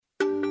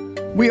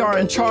We are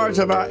in charge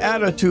of our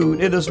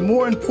attitude. It is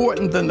more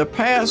important than the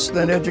past,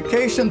 than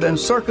education, than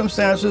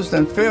circumstances,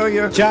 than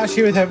failure. Josh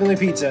here with Heavenly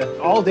Pizza.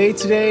 All day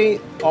today,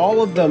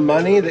 all of the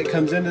money that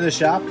comes into the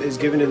shop is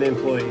given to the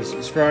employees.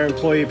 It's for our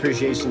Employee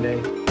Appreciation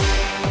Day.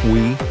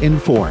 We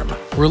inform.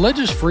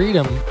 Religious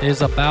freedom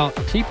is about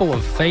people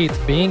of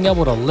faith being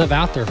able to live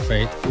out their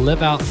faith,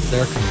 live out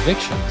their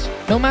convictions,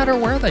 no matter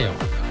where they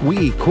are.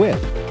 We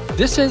equip.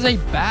 This is a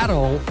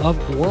battle of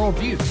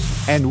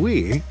worldviews. And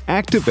we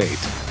activate.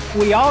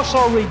 We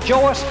also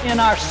rejoice in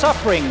our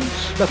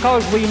sufferings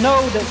because we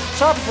know that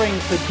suffering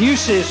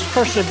produces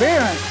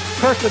perseverance,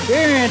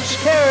 perseverance,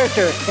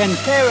 character, and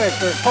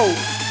character, hope.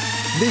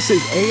 This is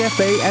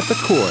AFA at the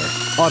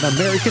Core on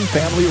American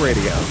Family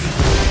Radio.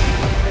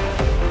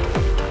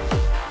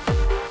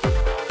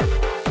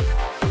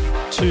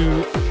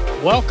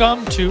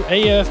 Welcome to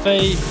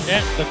AFA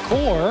at the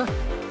Core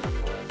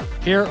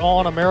here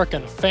on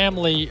American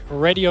Family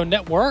Radio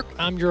Network.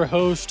 I'm your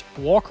host,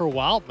 Walker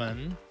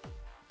Wildman.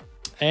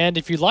 And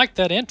if you like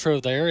that intro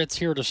there, it's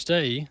here to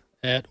stay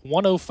at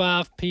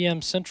 1:05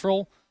 p.m.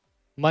 Central,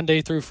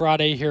 Monday through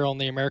Friday here on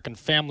the American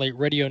Family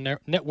Radio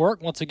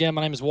Network. Once again,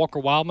 my name is Walker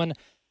Wildman,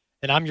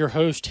 and I'm your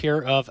host here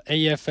of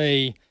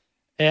AFA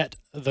at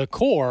the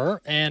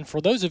Core. And for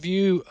those of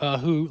you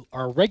who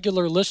are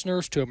regular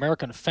listeners to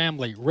American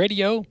Family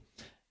Radio,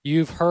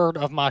 you've heard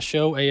of my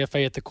show,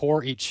 AFA at the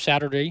Core, each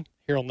Saturday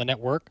here on the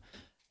network.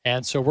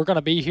 And so we're going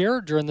to be here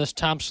during this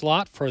time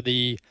slot for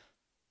the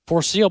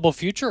foreseeable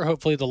future,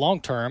 hopefully the long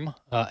term.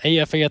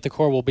 AFA at the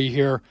Core will be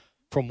here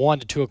from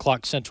 1 to 2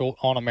 o'clock Central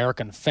on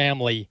American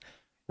Family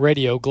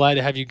Radio. Glad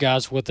to have you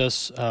guys with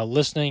us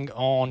listening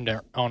on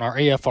our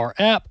AFR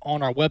app,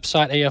 on our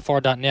website,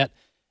 afr.net,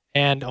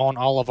 and on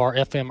all of our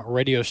FM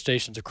radio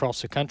stations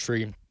across the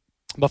country.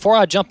 Before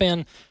I jump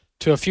in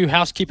to a few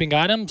housekeeping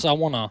items, I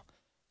want to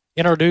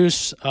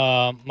introduce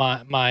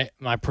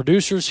my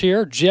producers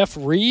here. Jeff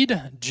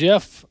Reed.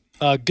 Jeff,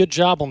 good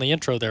job on the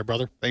intro there,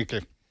 brother. Thank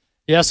you.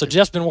 Yeah, so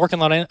Jeff's been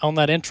working on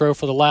that intro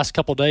for the last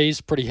couple of days,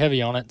 pretty heavy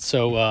on it.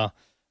 So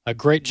a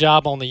great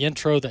job on the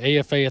intro, the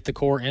AFA at the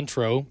Core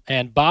intro.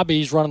 And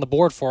Bobby's running the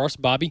board for us.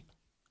 Bobby?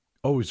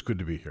 Always good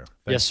to be here.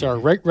 Yes, sir.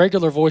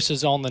 Regular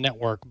voices on the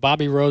network.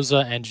 Bobby Rosa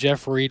and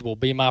Jeff Reed will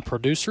be my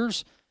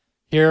producers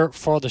here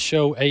for the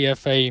show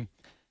AFA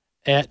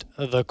at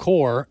the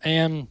Core.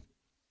 And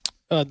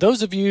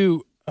those of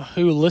you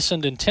who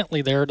listened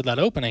intently there to that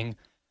opening,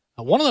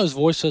 one of those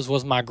voices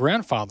was my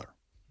grandfather,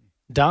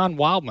 Don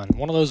Wildman.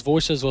 One of those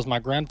voices was my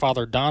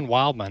grandfather, Don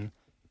Wildman,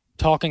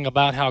 talking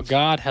about how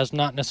God has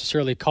not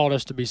necessarily called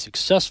us to be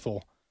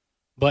successful,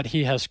 but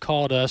he has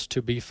called us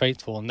to be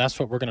faithful. And that's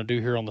what we're going to do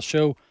here on the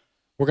show.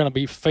 We're going to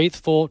be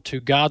faithful to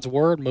God's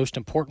word, most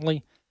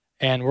importantly,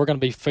 and we're going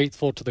to be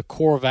faithful to the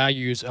core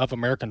values of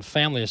American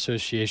Family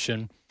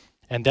Association.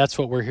 And that's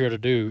what we're here to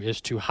do,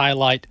 is to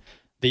highlight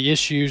the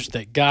issues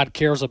that God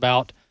cares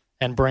about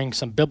and bring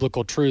some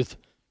biblical truth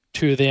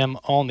to them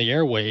on the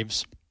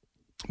airwaves.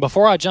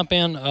 Before I jump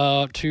in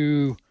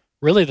to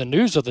really the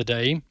news of the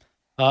day,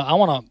 I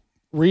want to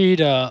read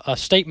a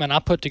statement I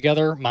put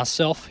together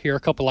myself here a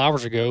couple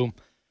hours ago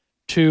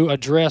to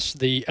address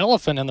the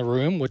elephant in the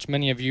room, which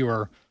many of you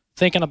are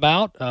thinking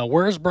about.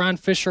 Where's Brian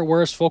Fisher?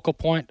 Where's Focal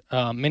Point?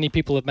 Many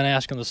people have been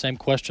asking the same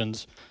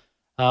questions.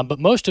 But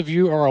most of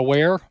you are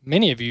aware,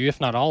 many of you,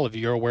 if not all of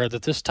you, are aware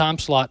that this time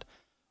slot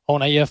on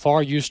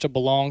AFR used to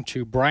belong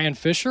to Brian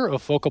Fisher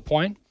of Focal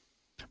Point.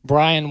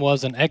 Brian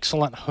was an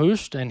excellent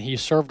host, and he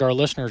served our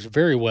listeners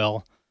very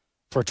well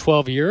for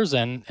 12 years.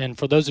 And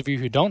for those of you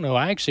who don't know,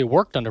 I actually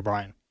worked under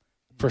Brian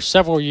for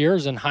several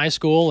years in high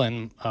school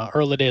and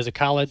early days of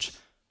college.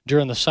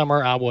 During the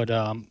summer, I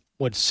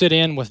would sit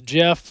in with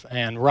Jeff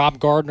and Rob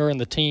Gardner and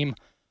the team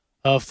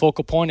of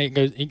Focal Point.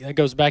 It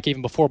goes back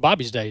even before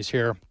Bobby's days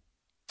here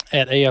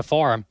at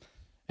AFR.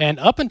 And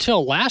up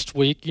until last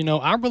week,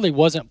 I really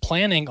wasn't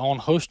planning on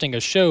hosting a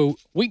show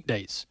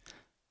weekdays.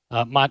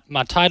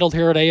 My title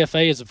here at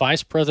AFA is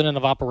Vice President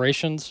of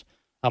Operations.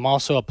 I'm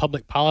also a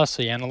public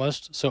policy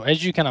analyst. So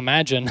as you can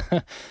imagine,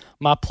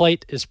 my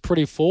plate is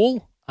pretty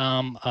full.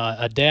 I'm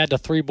a dad to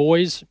 3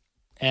 boys,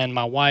 and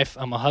my wife,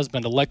 I'm a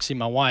husband to Lexi,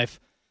 my wife.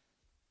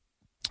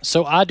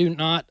 So I do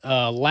not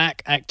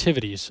lack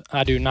activities.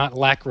 I do not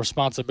lack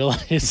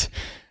responsibilities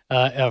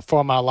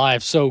for my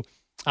life. So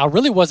I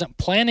really wasn't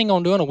planning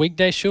on doing a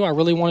weekday show. I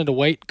really wanted to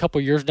wait a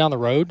couple years down the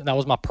road. That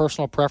was my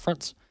personal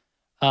preference.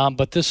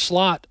 But this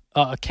slot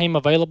came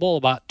available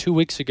about 2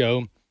 weeks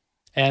ago,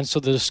 and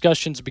so the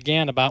discussions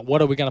began about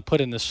what are we going to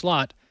put in this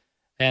slot.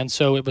 And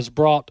so it was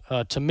brought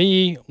to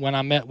me when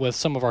I met with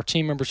some of our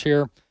team members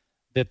here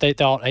that they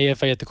thought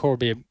AFA at the Core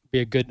would be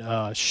a good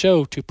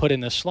show to put in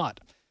this slot.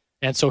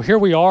 And so here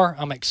we are.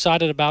 I'm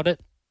excited about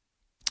it.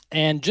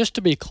 And just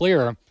to be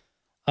clear,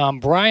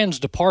 Brian's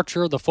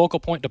departure, the Focal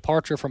Point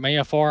departure from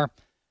AFR,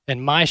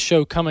 and my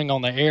show coming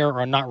on the air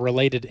are not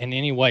related in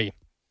any way,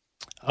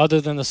 other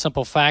than the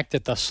simple fact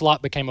that the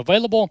slot became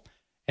available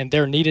and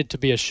there needed to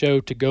be a show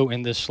to go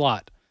in this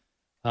slot.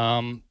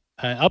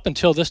 Up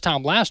until this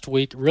time last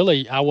week,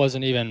 really, I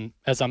wasn't even,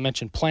 as I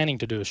mentioned, planning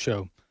to do a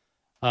show.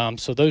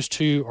 So those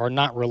two are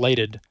not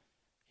related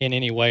in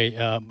any way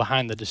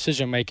behind the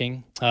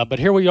decision-making. But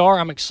here we are.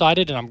 I'm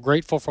excited, and I'm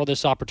grateful for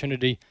this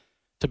opportunity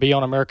to be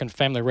on American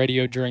Family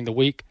Radio during the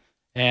week.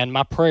 And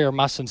my prayer,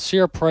 my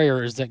sincere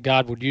prayer, is that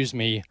God would use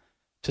me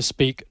to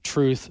speak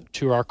truth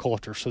to our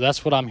culture. So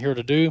that's what I'm here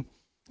to do.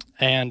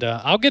 And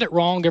I'll get it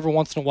wrong every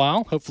once in a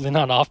while, hopefully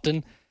not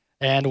often.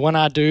 And when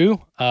I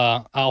do,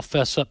 I'll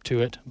fess up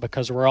to it,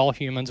 because we're all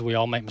humans. We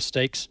all make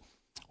mistakes.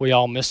 We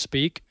all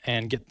misspeak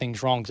and get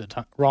things wrong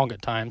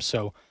at times.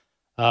 So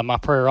my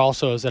prayer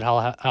also is that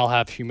I'll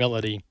have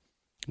humility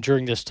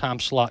during this time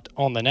slot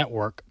on the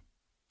network.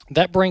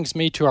 That brings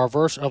me to our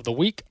verse of the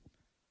week.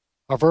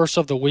 Our verse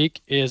of the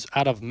week is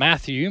out of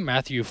Matthew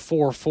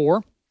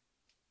 4:4.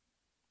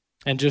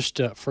 And just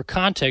for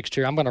context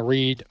here, I'm going to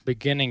read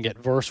beginning at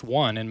verse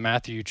 1 in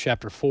Matthew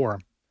chapter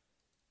 4.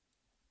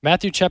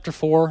 Matthew chapter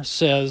 4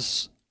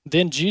 says,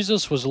 "Then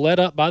Jesus was led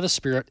up by the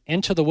Spirit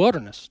into the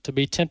wilderness to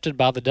be tempted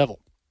by the devil.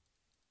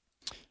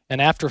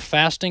 And after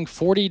fasting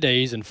 40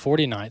 days and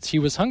 40 nights, he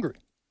was hungry.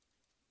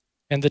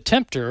 And the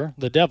tempter,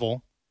 the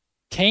devil,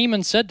 came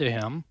and said to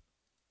him,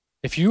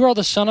 'If you are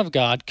the Son of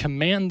God,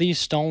 command these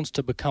stones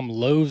to become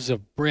loaves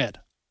of bread.'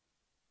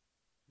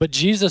 But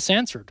Jesus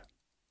answered,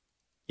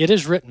 'It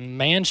is written,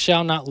 man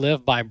shall not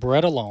live by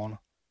bread alone,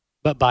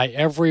 but by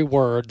every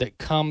word that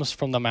comes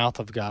from the mouth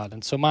of God.'"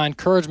 And so my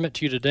encouragement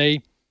to you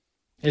today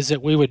is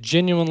that we would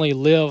genuinely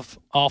live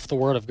off the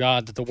Word of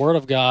God, that the Word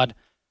of God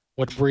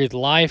would breathe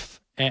life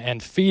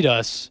and feed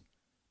us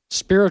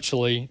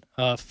spiritually,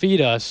 feed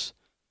us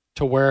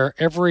to where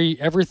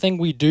everything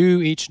we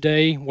do each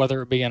day,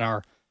 whether it be in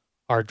our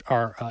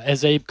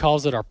as Abe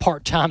calls it, our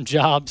part-time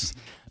jobs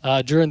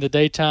during the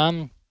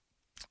daytime,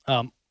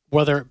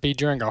 whether it be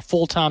during our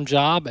full-time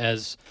job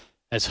as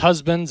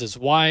husbands, as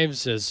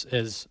wives,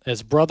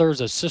 as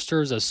brothers, as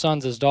sisters, as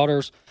sons, as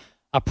daughters,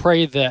 I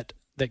pray that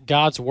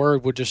God's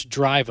Word would just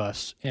drive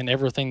us in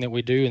everything that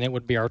we do, and it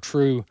would be our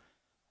true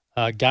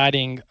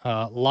guiding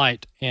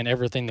light in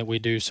everything that we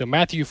do. So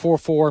Matthew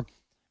 4:4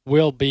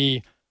 will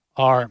be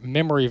our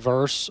memory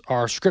verse,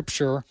 our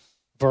scripture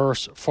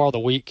verse for the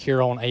week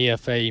here on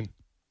AFA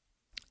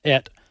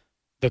at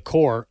the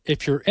core.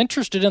 If you're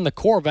interested in the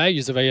core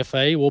values of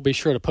AFA, we'll be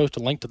sure to post a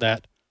link to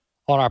that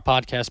on our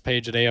podcast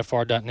page at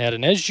afr.net.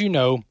 And as you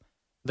know,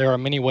 there are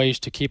many ways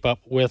to keep up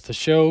with the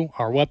show.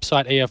 Our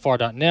website,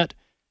 afr.net.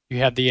 You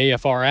have the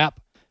AFR app,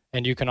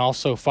 and you can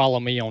also follow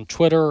me on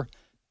Twitter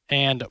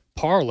and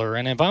Parler.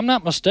 And if I'm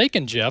not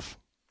mistaken, Jeff,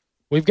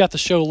 we've got the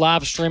show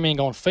live streaming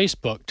on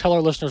Facebook. Tell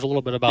our listeners a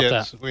little bit about that.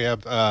 Yes, we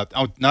have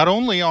not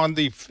only on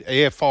the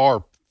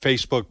AFR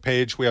Facebook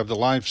page, we have the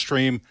live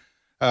stream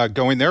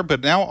going there,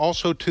 but now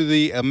also to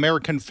the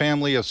American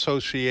Family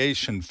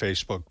Association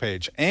Facebook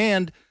page.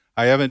 And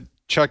I haven't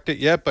checked it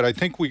yet, but I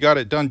think we got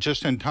it done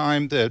just in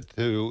time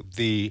to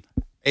the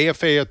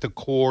AFA at the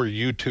Core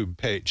YouTube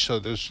page. So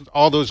there's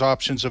all those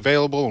options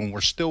available, and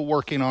we're still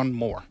working on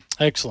more.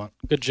 Excellent.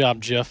 Good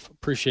job, Jeff.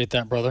 Appreciate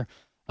that, brother.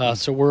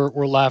 So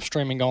we're live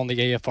streaming on the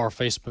AFR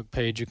Facebook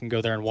page. You can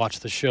go there and watch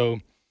the show.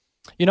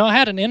 You know, I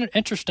had an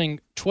interesting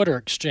Twitter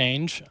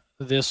exchange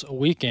this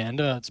weekend.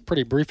 It's a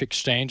pretty brief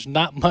exchange.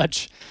 Not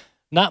much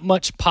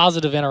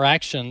positive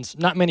interactions.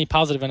 Not many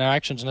positive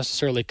interactions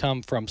necessarily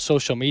come from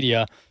social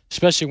media,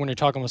 especially when you're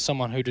talking with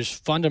someone who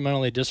just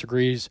fundamentally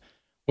disagrees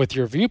with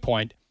your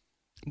viewpoint.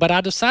 But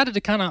I decided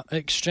to kind of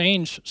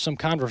exchange some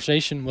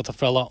conversation with a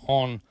fella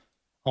on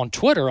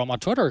Twitter, on my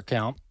Twitter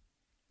account.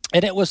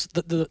 And it was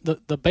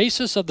the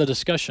basis of the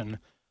discussion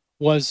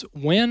was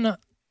when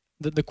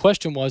the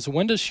question was,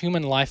 when does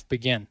human life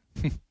begin?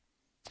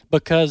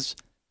 Because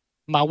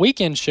my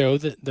weekend show,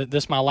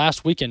 my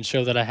last weekend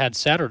show that I had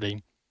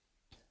Saturday,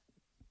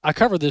 I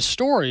covered this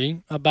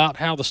story about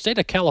how the state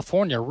of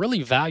California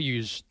really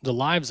values the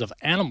lives of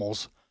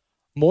animals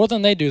more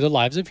than they do the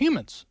lives of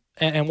humans.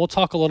 And we'll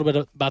talk a little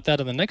bit about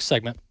that in the next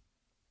segment.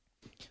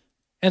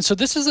 And so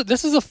this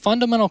is a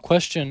fundamental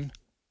question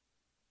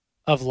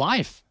of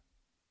life.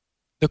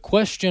 The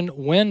question,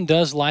 when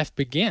does life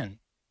begin?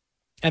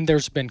 And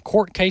there's been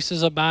court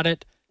cases about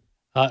it.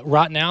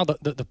 Right now,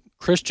 the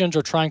Christians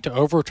are trying to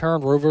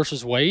overturn Roe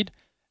versus Wade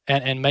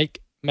and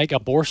make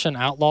abortion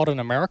outlawed in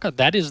America.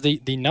 That is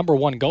the number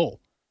one goal.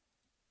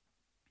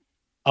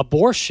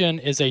 Abortion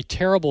is a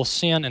terrible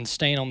sin and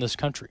stain on this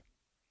country.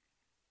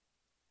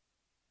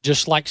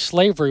 Just like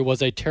slavery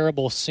was a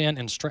terrible sin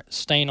and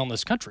stain on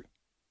this country.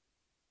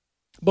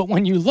 But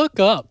when you look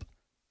up,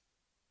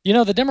 you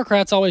know, the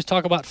Democrats always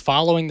talk about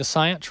following the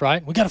science,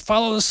 right? We got to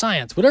follow the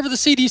science, whatever the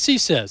CDC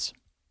says.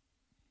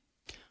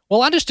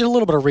 Well, I just did a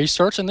little bit of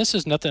research, and this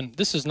is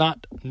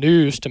not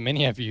news to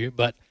many of you,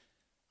 but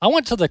I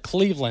went to the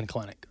Cleveland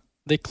Clinic.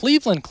 The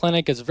Cleveland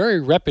Clinic is very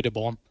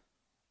reputable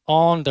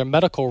on their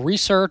medical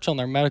research, on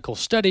their medical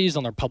studies,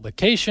 on their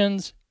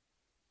publications.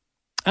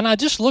 And I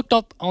just looked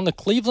up on the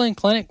Cleveland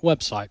Clinic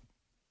website,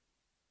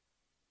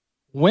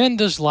 when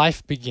does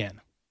life begin?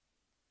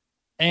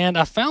 And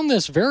I found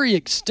this very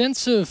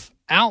extensive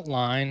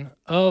outline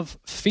of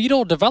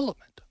fetal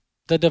development,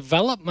 the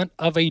development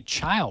of a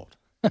child.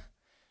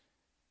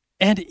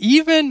 And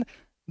even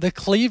The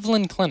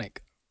Cleveland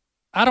Clinic.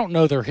 I don't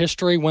know their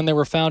history, when they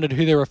were founded,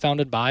 who they were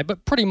founded by,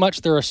 but pretty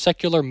much they're a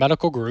secular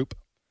medical group.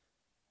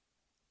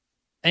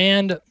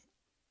 And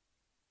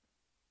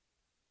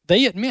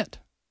they admit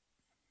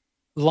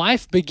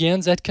life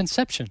begins at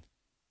conception.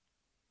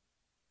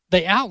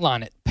 They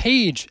outline it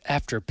page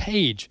after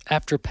page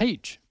after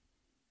page.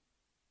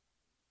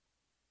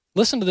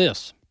 Listen to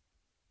this.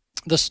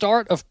 The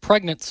start of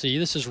pregnancy,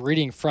 this is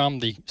reading from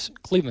the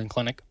Cleveland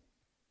Clinic.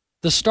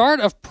 The start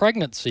of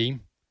pregnancy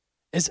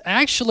is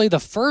actually the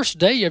first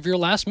day of your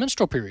last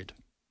menstrual period.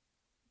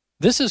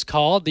 This is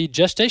called the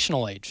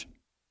gestational age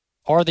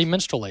or the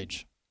menstrual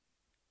age.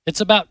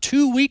 It's about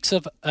 2 weeks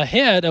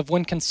ahead of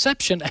when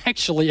conception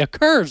actually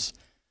occurs.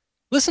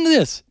 Listen to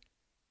this.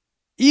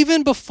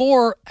 Even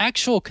before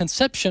actual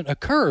conception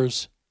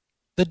occurs,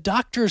 the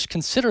doctors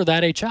consider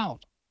that a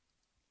child.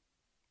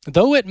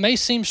 Though it may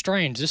seem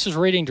strange, this is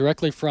reading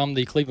directly from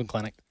the Cleveland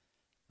Clinic.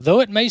 Though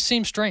it may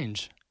seem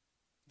strange,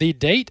 the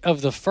date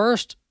of the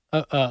first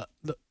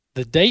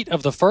the date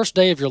of the first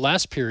day of your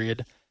last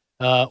period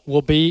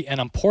will be an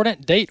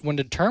important date when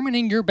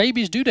determining your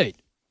baby's due date.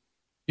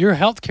 Your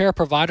healthcare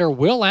provider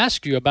will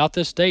ask you about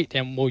this date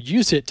and will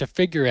use it to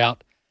figure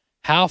out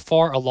how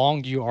far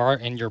along you are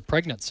in your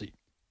pregnancy.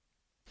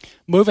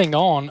 Moving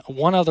on,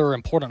 one other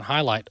important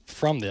highlight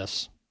from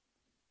this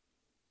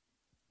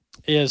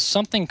is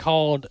something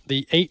called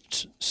the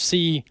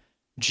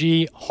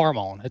HCG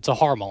hormone. It's a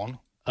hormone.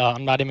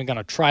 I'm not even going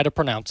to try to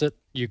pronounce it.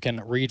 You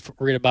can read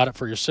about it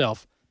for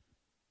yourself.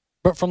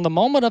 But from the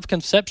moment of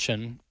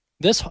conception,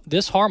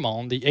 this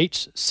hormone, the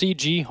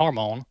HCG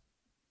hormone,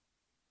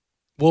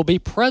 will be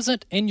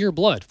present in your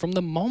blood from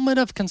the moment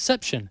of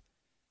conception.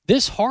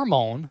 This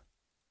hormone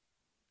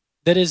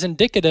that is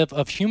indicative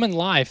of human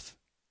life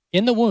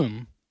in the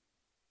womb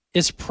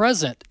is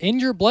present in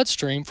your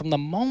bloodstream from the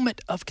moment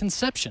of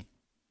conception.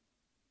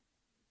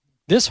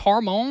 This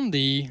hormone,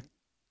 the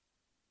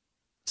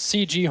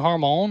CG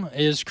hormone,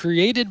 is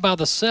created by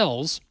the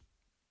cells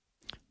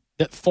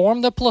that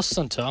form the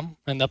placenta,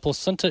 and the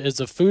placenta is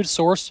a food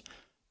source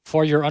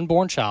for your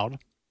unborn child.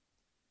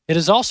 It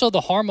is also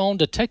the hormone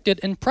detected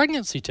in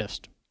pregnancy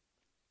tests.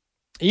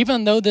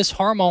 Even though this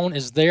hormone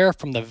is there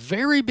from the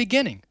very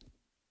beginning,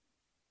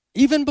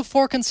 even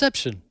before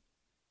conception,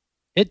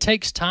 it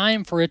takes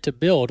time for it to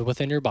build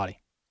within your body.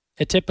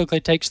 It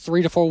typically takes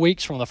 3 to 4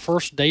 weeks from the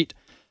first date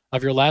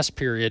of your last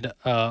period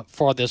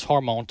for this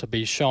hormone to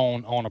be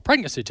shown on a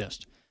pregnancy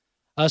test.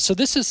 So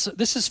this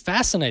is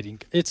fascinating.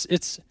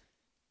 It's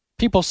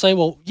people say,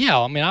 well, yeah,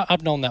 I mean,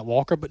 I've known that,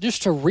 Walker, but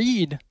just to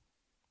read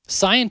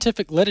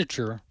scientific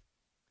literature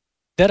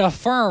that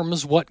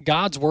affirms what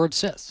God's Word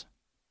says.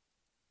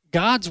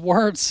 God's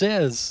Word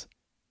says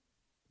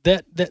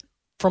that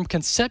from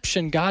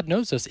conception, God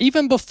knows us.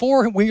 Even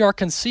before we are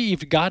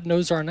conceived, God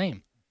knows our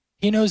name.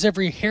 He knows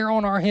every hair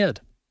on our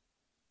head.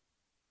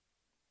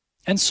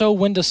 And so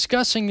when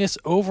discussing this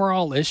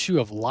overall issue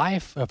of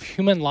life, of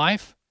human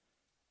life,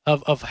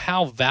 of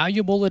how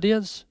valuable it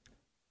is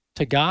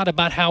to God,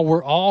 about how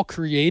we're all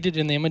created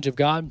in the image of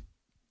God,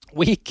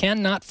 we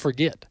cannot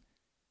forget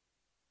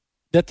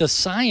that the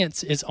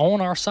science is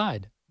on our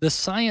side. The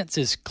science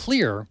is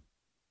clear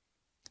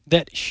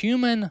that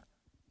human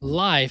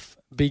life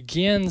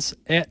begins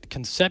at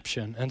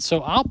conception. And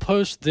so I'll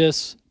post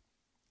this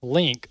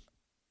link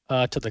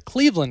to the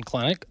Cleveland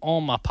Clinic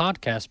on my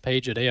podcast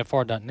page at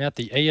afr.net,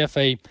 the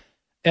AFA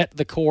at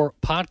the Core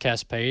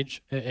podcast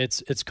page.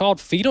 It's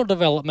called Fetal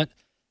Development,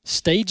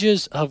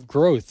 Stages of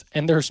Growth.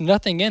 And there's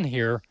nothing in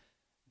here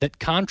that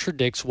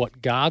contradicts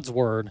what God's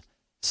Word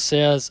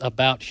says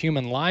about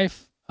human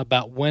life,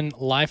 about when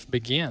life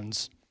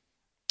begins.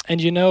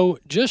 And you know,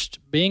 just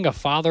being a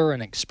father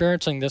and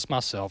experiencing this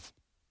myself,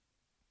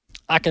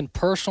 I can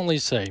personally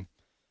say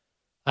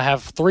I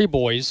have 3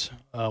 boys.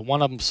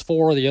 One of them's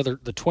 4.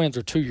 The twins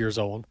are 2 years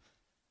old.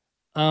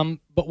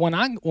 But when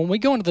I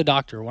go into the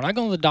doctor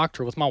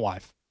with my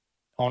wife,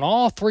 on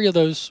all 3 of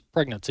those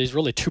pregnancies,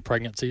 really 2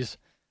 pregnancies,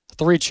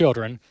 3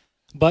 children.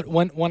 But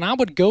when I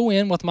would go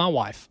in with my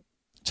wife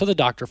to the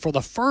doctor for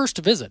the first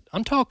visit,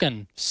 I'm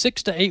talking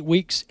 6 to 8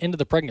 weeks into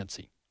the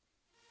pregnancy,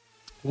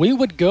 we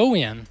would go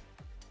in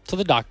to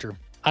the doctor.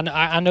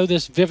 I know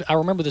this. I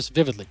remember this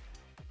vividly.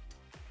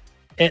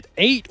 At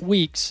 8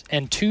 weeks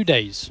and 2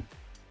 days,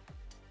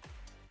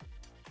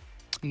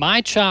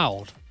 my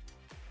child,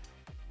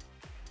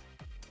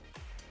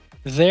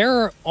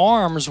 their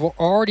arms were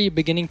already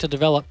beginning to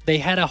develop. They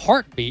had a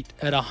heartbeat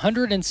at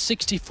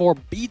 164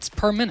 beats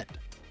per minute.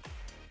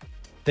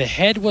 The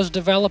head was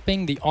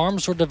developing, the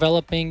arms were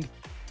developing,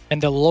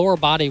 and the lower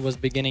body was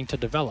beginning to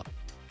develop.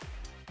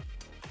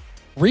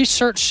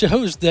 Research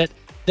shows that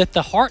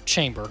the heart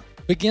chamber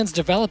begins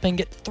developing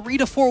at 3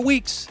 to 4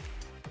 weeks.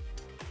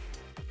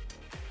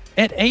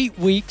 At 8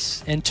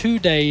 weeks and 2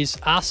 days,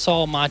 I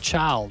saw my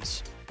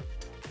child's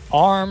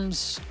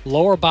arms,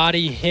 lower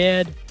body,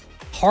 head,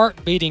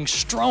 heart beating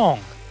strong.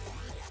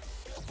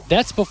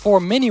 That's before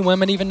many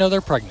women even know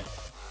they're pregnant.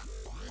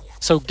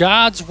 So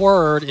God's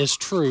Word is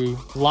true.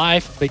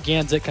 Life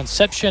begins at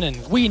conception,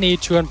 and we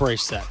need to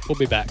embrace that. We'll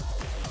be back.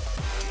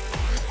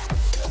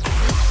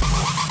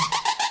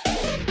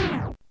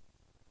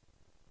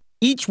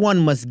 Each one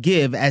must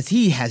give as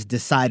he has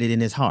decided in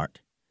his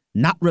heart,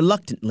 not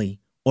reluctantly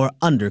or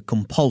under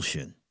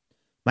compulsion.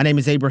 My name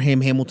is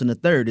Abraham Hamilton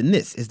III, and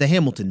this is the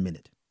Hamilton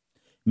Minute.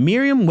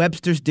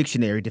 Merriam-Webster's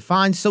dictionary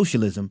defines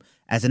socialism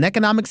as an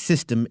economic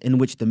system in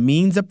which the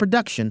means of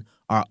production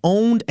are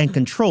owned and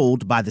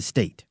controlled by the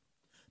state.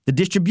 The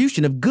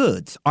distribution of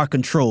goods are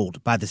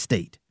controlled by the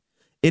state.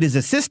 It is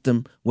a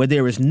system where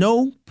there is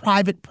no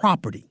private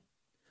property.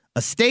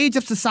 A stage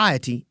of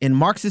society in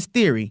Marxist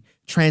theory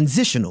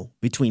transitional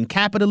between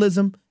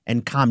capitalism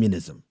and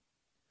communism.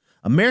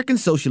 American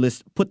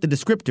socialists put the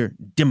descriptor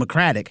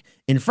democratic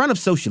in front of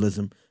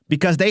socialism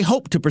because they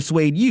hope to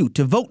persuade you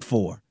to vote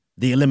for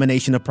the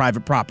elimination of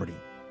private property.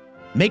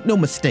 Make no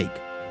mistake,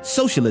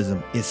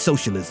 socialism is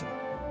socialism.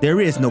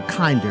 There is no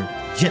kinder,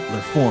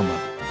 gentler form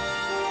of it.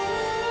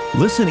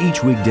 Listen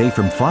each weekday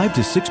from 5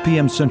 to 6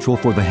 p.m. Central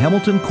for the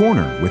Hamilton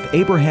Corner with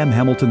Abraham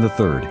Hamilton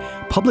III,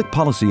 public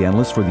policy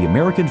analyst for the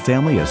American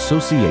Family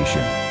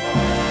Association.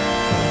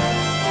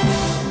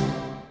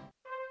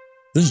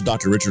 This is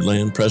Dr. Richard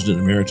Land, President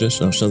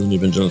Emeritus of Southern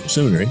Evangelical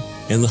Seminary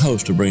and the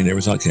host of Bringing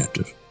Every Thought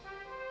Captive.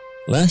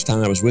 Last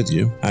time I was with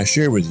you, I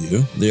shared with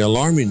you the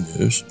alarming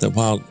news that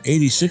while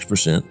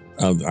 86%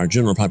 of our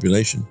general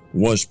population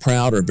was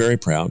proud or very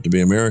proud to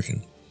be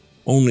American,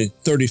 only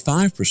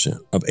 35%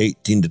 of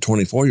 18 to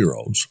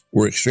 24-year-olds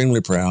were extremely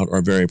proud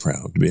or very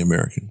proud to be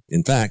American.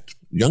 In fact,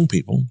 young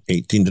people,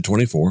 18 to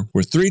 24,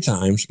 were 3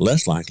 times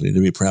less likely to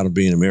be proud of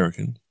being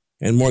American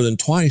and more than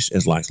twice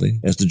as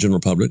likely as the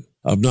general public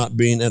of not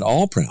being at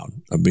all proud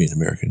of being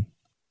American.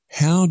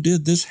 How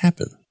did this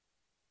happen?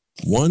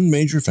 One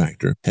major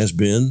factor has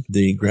been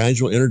the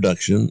gradual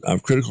introduction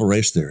of critical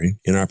race theory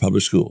in our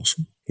public schools.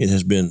 It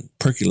has been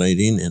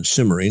percolating and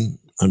simmering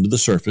under the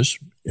surface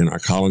in our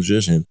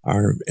colleges and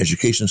our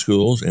education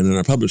schools and in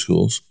our public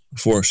schools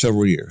for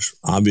several years.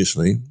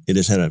 Obviously, it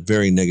has had a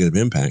very negative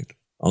impact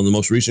on the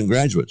most recent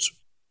graduates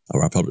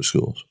of our public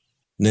schools.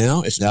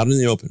 Now it's out in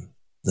the open.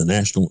 The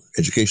National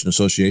Education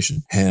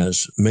Association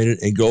has made it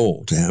a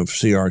goal to have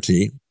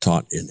CRT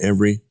taught in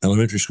every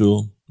elementary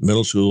school,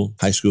 middle school,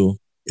 high school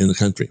in the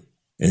country.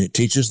 And it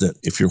teaches that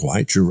if you're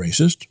white, you're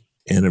racist,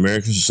 and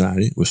American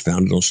society was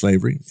founded on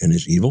slavery and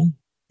is evil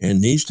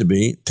and needs to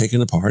be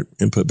taken apart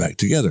and put back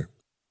together.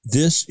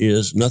 This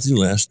is nothing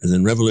less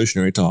than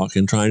revolutionary talk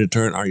and trying to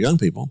turn our young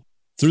people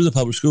through the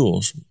public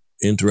schools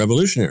into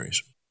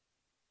revolutionaries.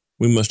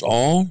 We must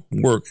all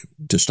work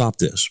to stop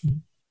this.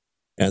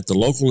 At the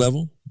local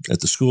level, at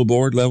the school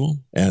board level,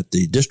 at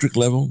the district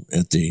level,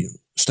 at the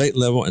state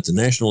level, at the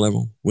national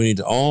level, we need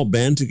to all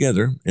band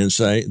together and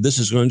say, this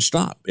is going to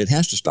stop. It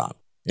has to stop.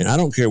 And I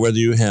don't care whether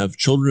you have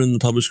children in the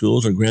public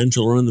schools or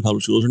grandchildren in the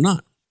public schools or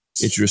not.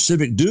 It's your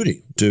civic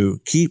duty to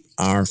keep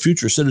our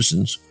future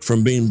citizens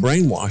from being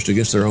brainwashed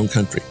against their own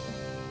country.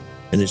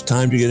 And it's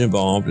time to get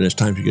involved, and it's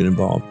time to get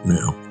involved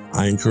now.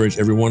 I encourage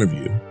every one of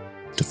you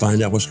to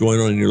find out what's going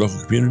on in your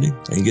local community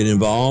and get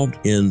involved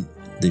in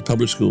the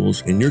public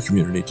schools in your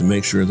community to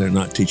make sure they're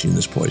not teaching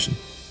this poison.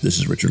 This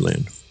is Richard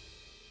Land.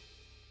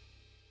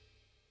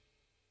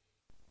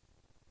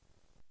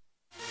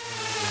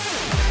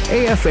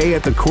 AFA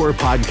at the Core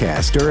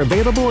podcast are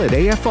available at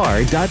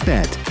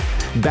afr.net.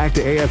 Back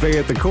to AFA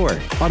at the Core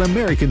on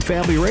American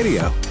Family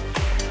Radio.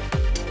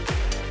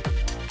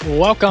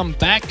 Welcome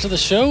back to the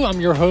show. I'm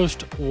your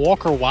host,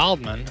 Walker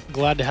Wildman.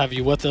 Glad to have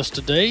you with us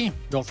today.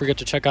 Don't forget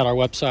to check out our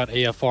website,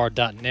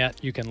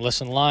 afr.net. You can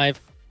listen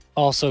live.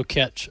 Also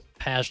catch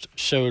past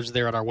shows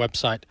there at our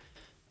website,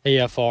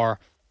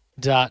 afr.net.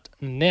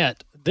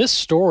 This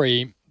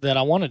story that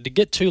I wanted to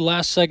get to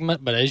last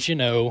segment, but as you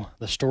know,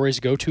 the stories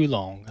go too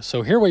long.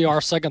 So here we are,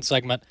 second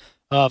segment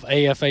of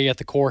AFA at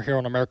the Core here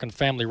on American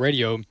Family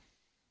Radio.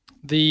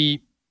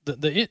 The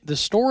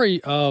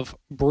story of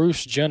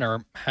Bruce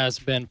Jenner has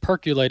been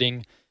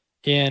percolating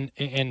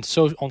on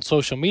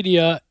social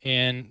media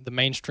and the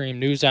mainstream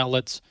news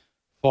outlets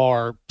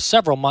for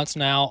several months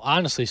now,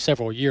 honestly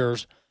several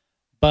years.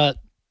 But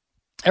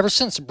ever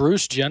since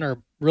Bruce Jenner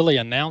really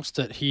announced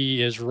that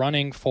he is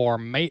running for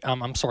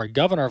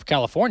governor of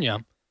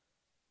California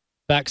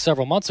back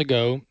several months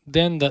ago,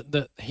 then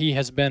he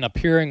has been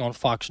appearing on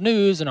Fox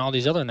News and all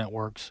these other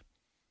networks.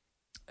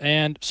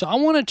 And so I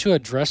wanted to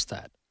address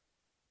that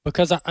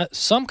because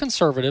some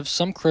conservatives,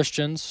 some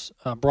Christians,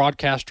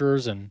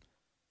 broadcasters and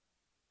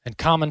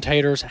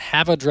commentators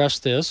have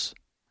addressed this,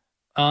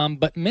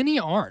 but many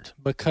aren't,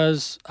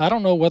 because I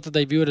don't know whether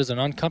they view it as an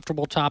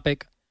uncomfortable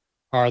topic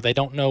or they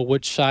don't know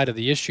which side of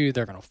the issue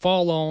they're going to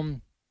fall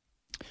on.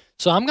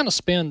 So I'm going to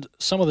spend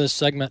some of this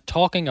segment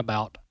talking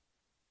about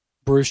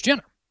Bruce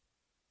Jenner.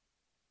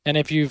 And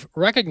if you've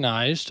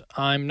recognized,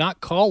 I'm not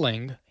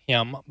calling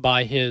him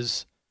by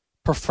his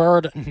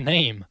preferred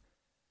name.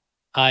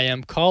 I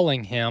am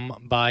calling him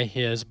by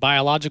his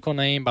biological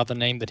name, by the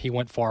name that he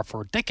went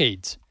for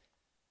decades,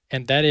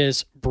 and that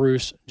is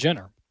Bruce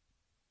Jenner.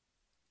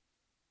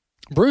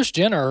 Bruce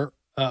Jenner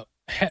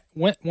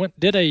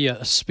did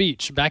a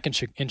speech back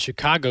in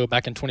Chicago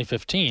back in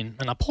 2015,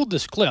 and I pulled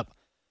this clip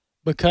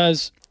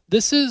because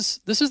this is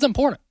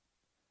important.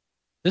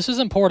 This is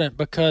important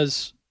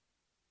because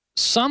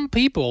some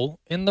people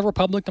in the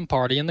Republican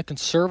Party, in the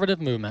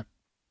conservative movement,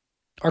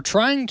 are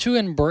trying to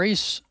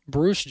embrace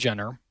Bruce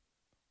Jenner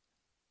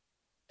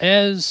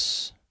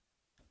as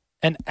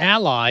an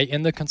ally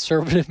in the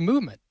conservative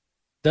movement.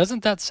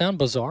 Doesn't that sound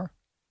bizarre?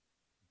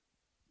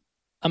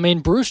 I mean,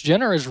 Bruce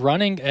Jenner is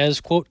running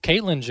as, quote,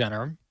 Caitlyn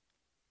Jenner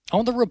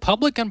on the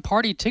Republican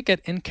Party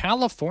ticket in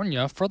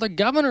California for the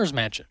governor's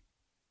mansion.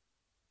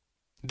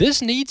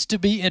 This needs to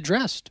be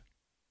addressed.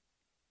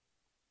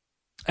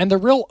 And the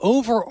real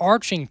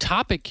overarching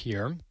topic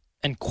here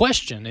and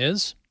question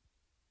is,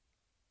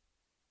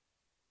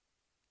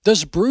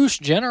 does Bruce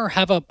Jenner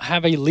have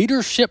a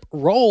leadership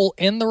role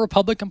in the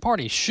Republican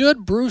Party?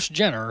 Should Bruce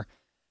Jenner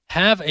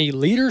have a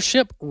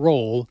leadership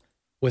role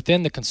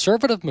within the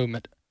conservative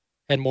movement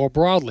and more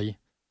broadly,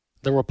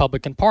 the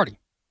Republican Party?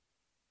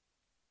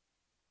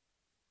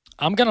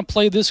 I'm going to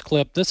play this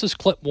clip. This is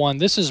clip 1.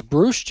 This is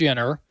Bruce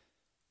Jenner,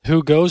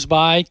 who goes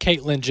by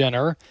Caitlyn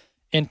Jenner,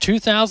 in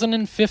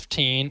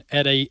 2015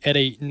 at a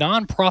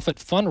nonprofit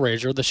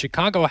fundraiser, the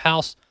Chicago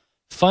House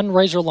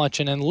Fundraiser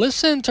Luncheon. And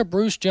listen to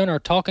Bruce Jenner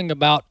talking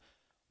about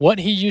what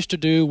he used to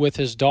do with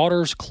his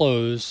daughter's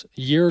clothes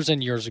years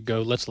and years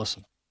ago. Let's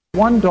listen.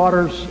 One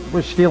daughter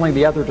was stealing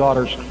the other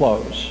daughter's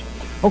clothes.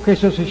 Okay,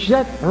 so she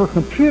set her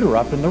computer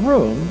up in the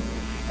room,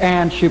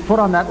 and she put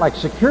on that like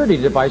security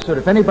device so that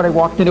if anybody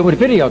walked in, it would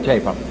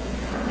videotape them.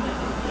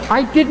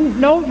 I didn't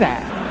know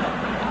that.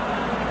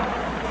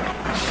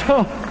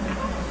 So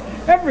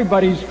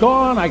everybody's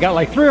gone. I got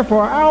like 3 or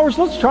 4 hours.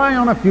 Let's try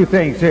on a few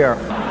things here.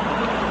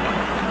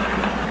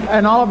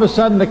 And all of a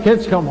sudden the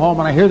kids come home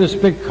and I hear this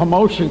big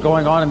commotion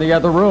going on in the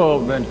other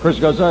room. And Chris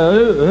goes,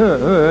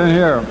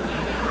 here.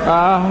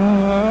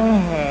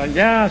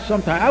 Yeah,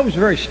 sometimes. I was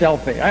very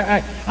stealthy.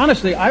 I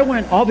honestly, I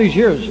went all these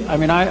years. I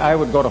mean, I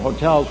would go to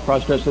hotels,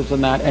 cross-dress this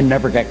and that, and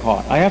never get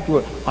caught.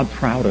 I'm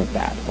proud of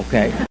that,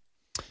 okay?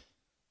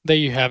 There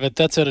you have it.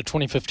 That's at a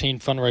 2015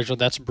 fundraiser.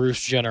 That's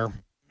Bruce Jenner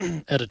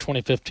at a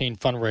 2015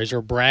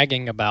 fundraiser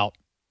bragging about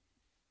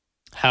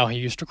how he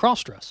used to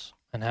cross-dress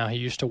and how he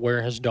used to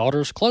wear his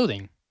daughter's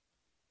clothing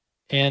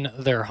in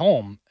their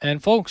home.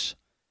 And folks,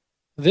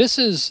 this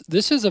is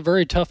a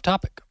very tough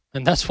topic,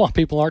 and that's why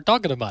people aren't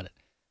talking about it.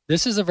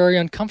 This is a very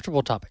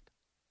uncomfortable topic.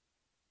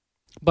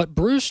 But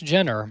Bruce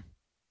Jenner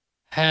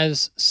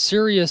has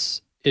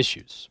serious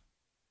issues.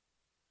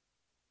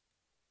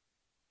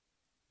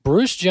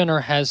 Bruce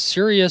Jenner has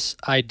serious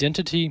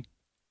identity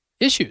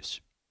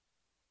issues.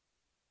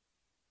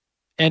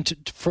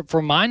 And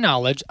from my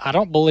knowledge, I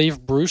don't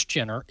believe Bruce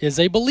Jenner is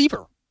a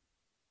believer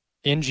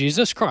in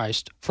Jesus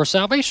Christ for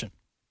salvation.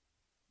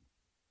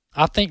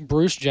 I think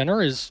Bruce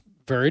Jenner is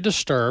very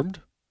disturbed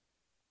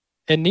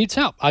and needs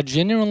help. I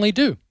genuinely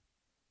do.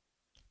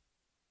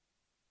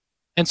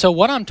 And so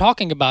what I'm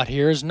talking about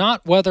here is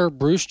not whether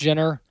Bruce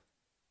Jenner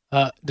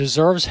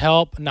deserves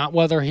help, not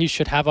whether he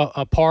should have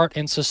a part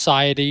in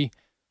society,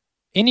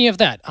 any of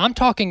that. I'm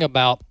talking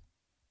about,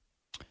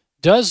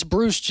 does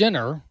Bruce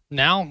Jenner,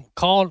 now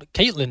called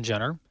Caitlyn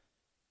Jenner,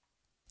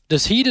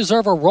 does he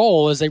deserve a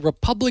role as a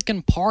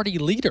Republican Party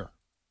leader?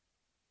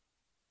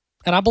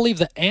 And I believe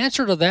the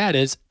answer to that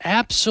is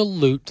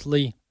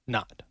absolutely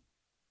not.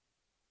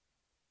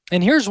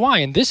 And here's why,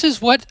 and this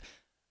is what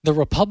the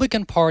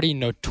Republican Party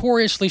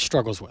notoriously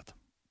struggles with.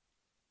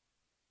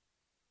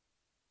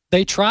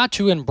 They try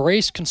to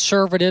embrace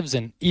conservatives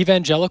and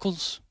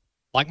evangelicals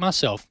like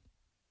myself.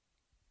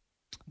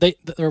 The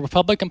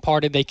Republican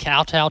Party, they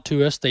kowtow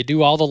to us. They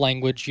do all the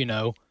language,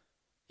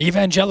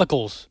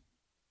 evangelicals.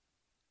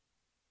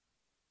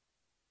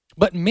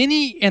 But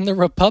many in the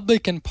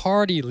Republican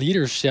Party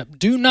leadership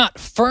do not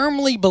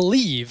firmly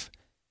believe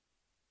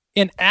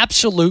in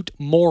absolute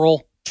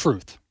moral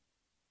truth.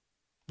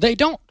 They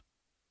don't.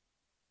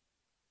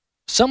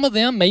 Some of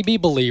them may be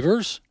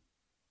believers,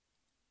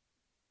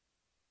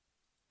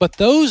 but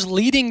those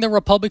leading the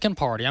Republican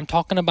Party, I'm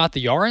talking about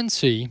the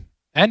RNC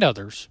and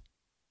others,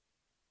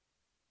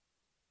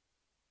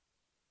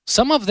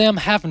 some of them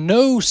have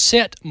no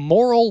set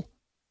moral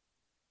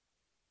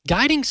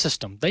guiding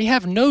system. They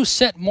have no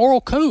set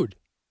moral code.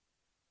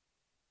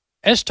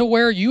 As to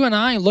where you and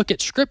I look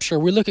at Scripture,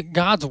 we look at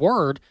God's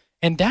Word,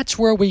 and that's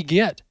where we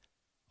get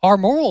our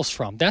morals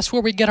from. That's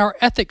where we get our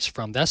ethics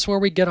from. That's where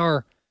we get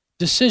our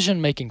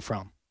decision-making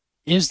from.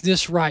 Is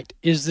this right?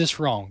 Is this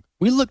wrong?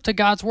 We look to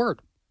God's Word.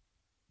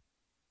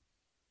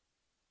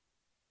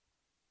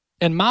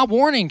 And my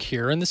warning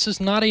here, and this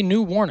is not a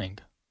new warning,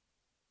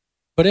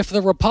 but if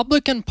the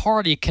Republican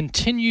Party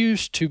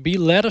continues to be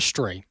led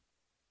astray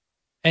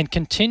and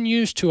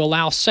continues to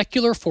allow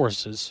secular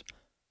forces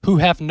who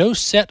have no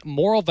set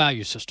moral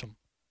value system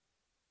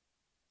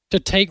to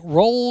take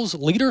roles,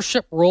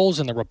 leadership roles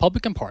in the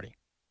Republican Party,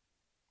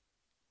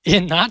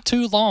 in not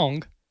too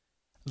long,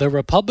 the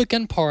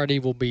Republican Party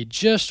will be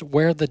just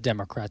where the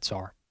Democrats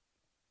are.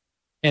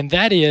 And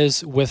that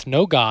is with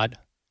no God,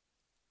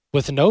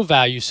 with no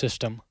value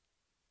system,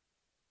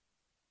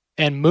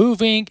 and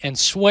moving and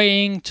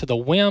swaying to the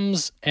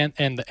whims and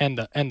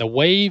the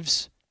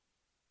waves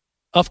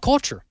of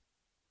culture.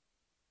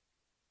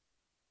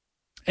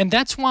 And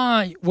that's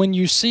why when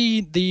you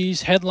see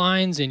these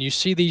headlines and you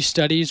see these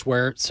studies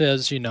where it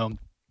says,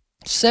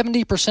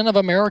 70% of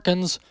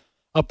Americans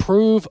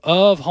approve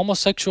of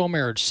homosexual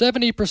marriage,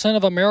 70%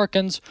 of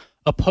Americans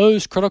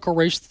oppose critical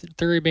race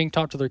theory being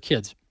taught to their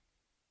kids.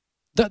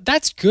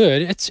 That's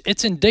good.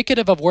 It's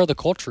indicative of where the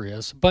culture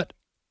is, but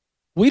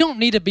we don't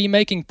need to be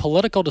making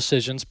political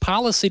decisions,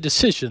 policy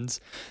decisions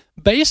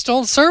based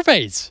on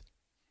surveys.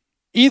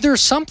 Either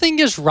something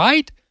is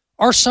right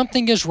or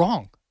something is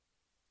wrong.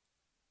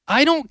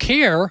 I don't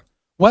care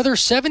whether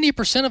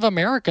 70% of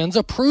Americans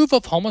approve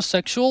of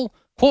homosexual,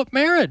 quote,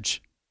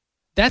 marriage.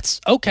 That's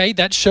okay.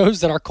 That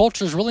shows that our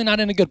culture is really not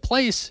in a good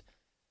place,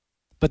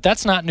 but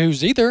that's not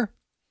news either.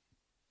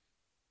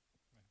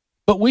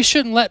 But we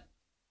shouldn't let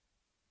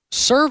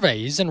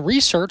surveys and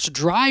research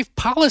drive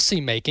policy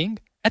making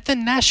at the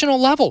national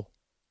level.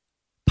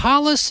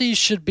 Policies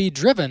should be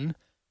driven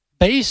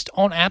based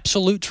on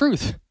absolute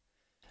truth,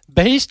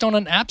 based on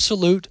an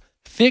absolute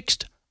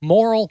fixed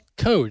moral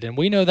code. And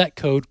we know that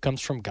code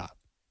comes from God.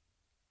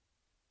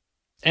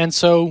 And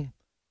so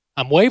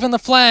I'm waving the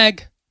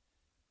flag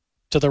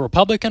to the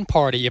Republican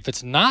Party. If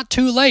it's not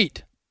too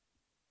late,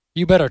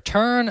 you better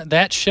turn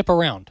that ship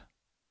around.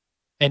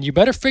 And you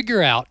better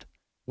figure out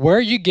where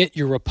you get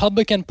your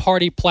Republican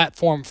Party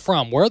platform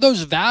from, where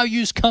those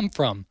values come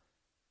from.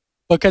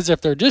 Because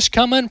if they're just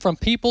coming from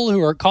people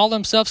who call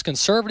themselves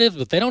conservatives,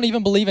 but they don't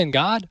even believe in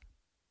God,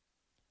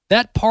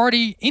 that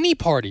party, any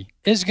party,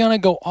 is going to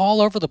go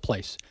all over the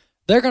place.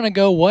 They're going to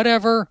go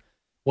whatever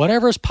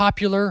is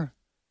popular,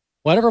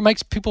 whatever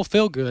makes people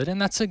feel good,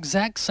 and that's the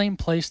exact same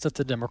place that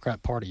the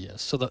Democrat Party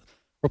is. So the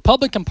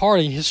Republican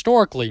Party,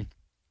 historically,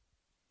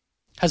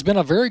 has been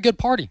a very good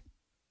party.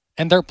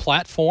 And their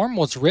platform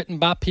was written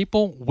by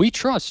people we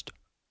trust.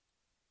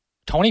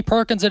 Tony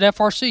Perkins at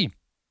FRC.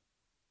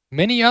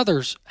 Many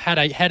others had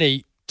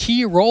a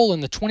key role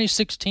in the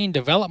 2016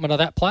 development of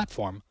that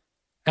platform.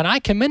 And I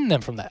commend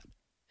them from that.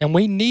 And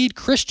we need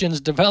Christians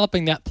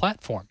developing that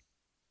platform.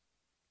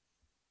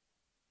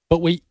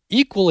 But we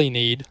equally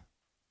need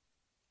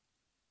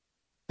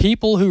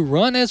people who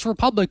run as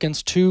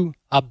Republicans to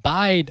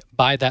abide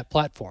by that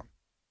platform.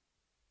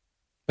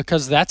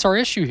 Because that's our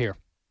issue here.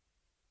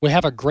 We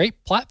have a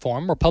great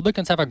platform.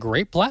 Republicans have a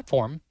great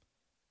platform.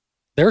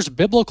 There's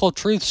biblical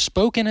truth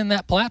spoken in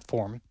that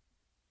platform.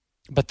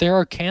 But there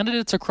are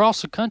candidates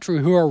across the country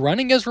who are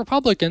running as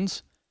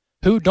Republicans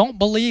who don't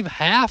believe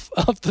half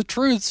of the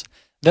truths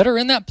that are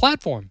in that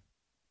platform.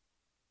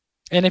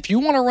 And if you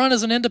want to run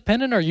as an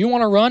independent or you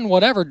want to run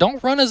whatever,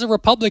 don't run as a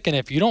Republican.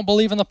 If you don't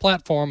believe in the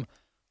platform,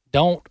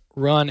 don't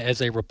run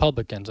as a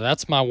Republican. So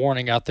that's my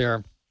warning out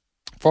there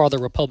for the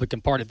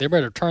Republican Party. They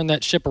better turn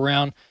that ship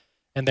around.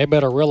 And they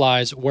better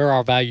realize where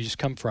our values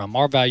come from.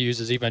 Our values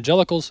as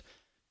evangelicals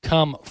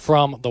come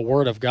from the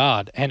Word of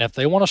God. And if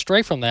they want to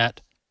stray from that,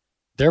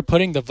 they're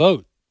putting the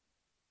vote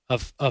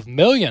of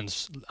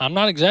millions, I'm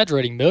not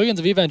exaggerating, millions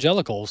of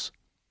evangelicals,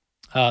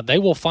 they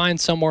will find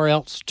somewhere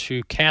else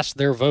to cast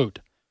their vote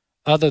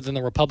other than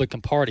the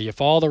Republican Party if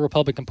all the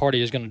Republican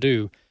Party is going to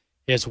do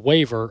is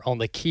waver on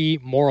the key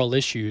moral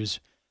issues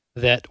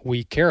that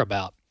we care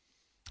about.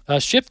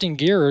 Shifting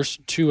gears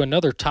to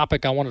another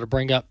topic I wanted to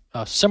bring up,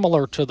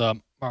 similar to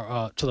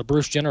the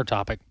Bruce Jenner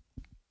topic,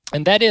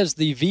 and that is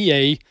the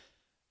VA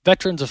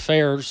Veterans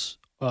Affairs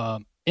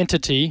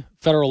entity,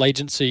 federal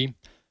agency.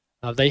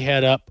 They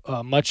head up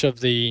much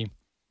of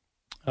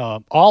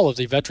all of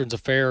the Veterans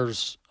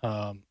Affairs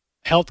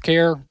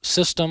healthcare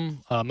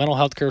system, mental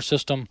health care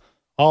system.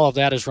 All of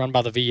that is run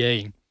by the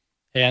VA,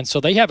 and so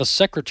they have a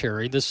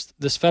secretary.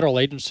 This federal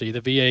agency, the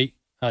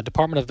VA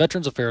Department of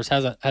Veterans Affairs,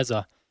 has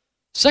a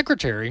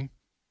secretary,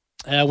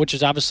 which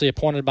is obviously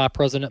appointed by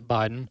President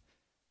Biden.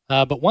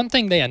 But one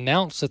thing they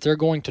announced that they're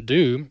going to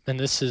do, and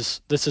this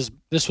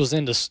was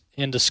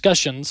in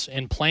discussions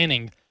and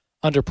planning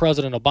under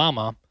President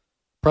Obama.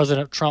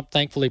 President Trump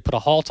thankfully put a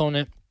halt on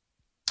it.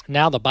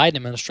 Now the Biden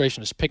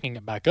administration is picking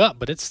it back up,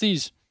 but it's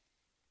these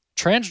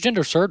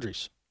transgender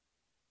surgeries.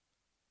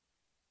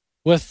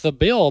 With the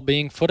bill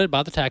being footed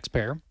by the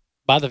taxpayer,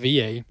 by the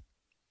VA,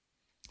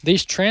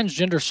 these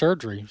transgender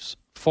surgeries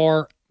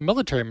for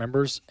military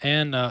members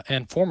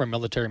and former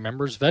military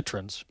members,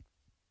 veterans.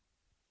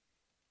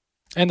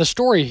 And the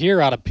story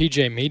here out of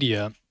PJ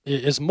Media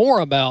is more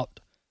about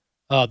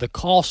the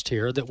cost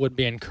here that would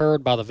be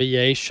incurred by the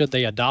VA should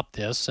they adopt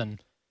this.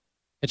 And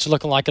it's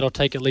looking like it'll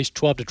take at least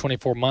 12 to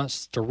 24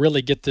 months to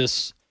really get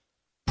this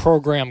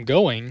program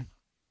going.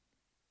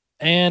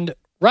 And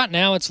right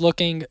now it's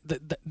looking,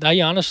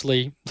 they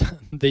honestly,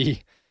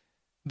 the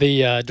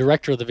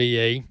director of the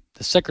VA,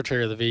 the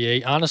secretary of the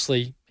VA,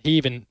 honestly, he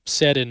even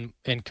said in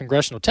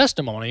congressional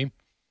testimony,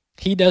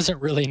 he doesn't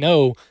really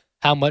know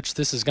how much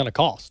this is going to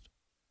cost.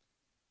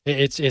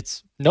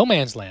 It's no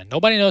man's land.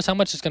 Nobody knows how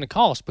much it's going to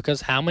cost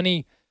because how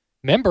many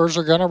members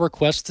are going to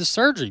request this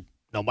surgery?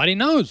 Nobody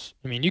knows.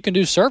 I mean, you can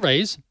do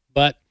surveys,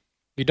 but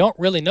you don't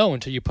really know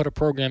until you put a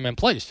program in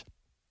place.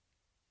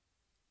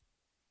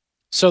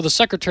 So the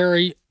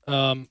secretary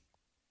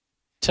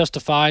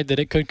testified that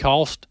it could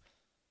cost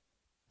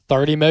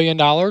 $30 million,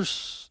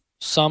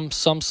 Some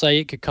say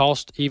it could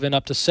cost even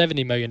up to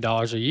 $70 million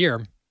a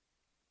year.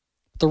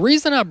 The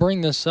reason I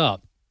bring this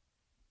up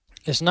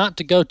is not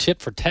to go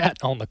tit for tat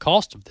on the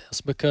cost of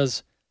this,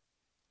 because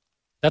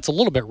that's a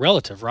little bit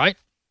relative, right?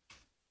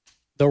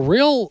 The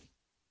real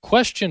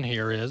question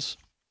here is,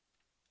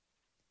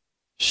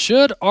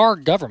 should our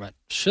government,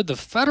 should the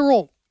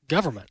federal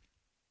government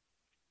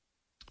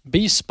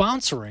be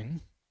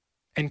sponsoring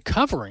and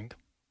covering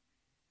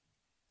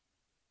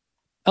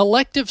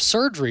elective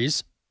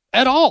surgeries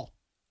at all?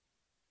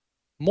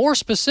 More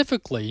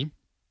specifically,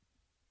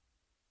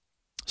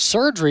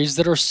 surgeries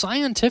that are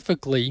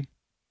scientifically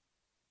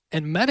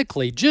and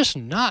medically just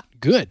not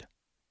good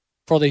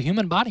for the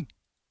human body.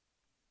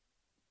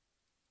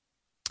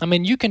 I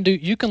mean, you can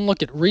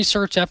look at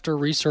research after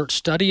research,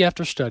 study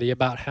after study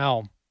about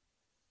how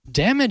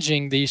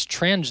damaging these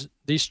transgender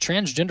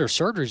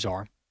surgeries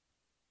are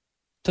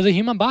to the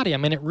human body. I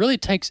mean, it really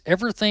takes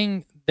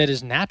everything that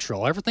is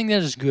natural, everything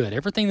that is good,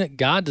 everything that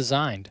God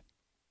designed,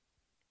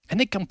 and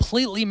it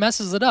completely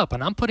messes it up.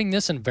 And I'm putting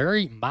this in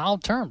very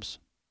mild terms.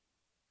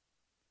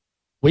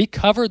 We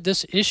covered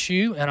this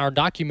issue in our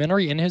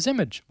documentary In His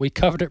Image. We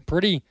covered it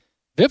pretty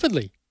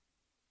vividly.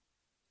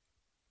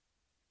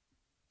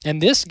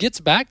 And this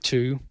gets back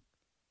to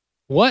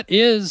what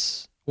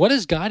is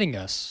guiding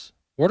us?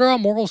 Where do our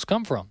morals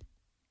come from?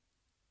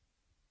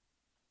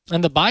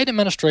 And the Biden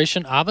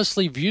administration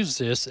obviously views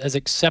this as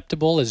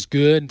acceptable, as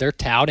good. They're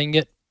touting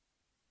it.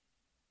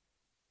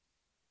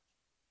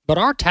 But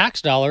our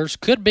tax dollars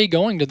could be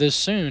going to this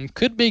soon,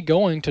 could be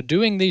going to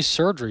doing these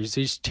surgeries,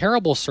 these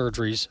terrible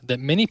surgeries that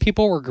many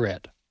people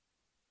regret,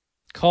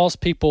 cause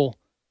people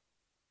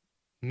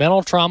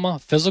mental trauma,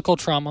 physical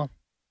trauma.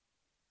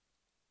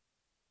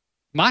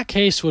 My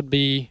case would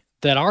be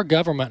that our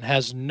government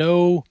has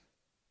no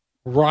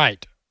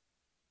right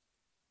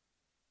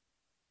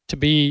to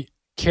be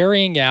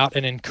carrying out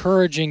and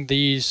encouraging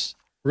these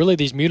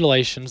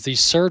mutilations,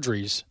 these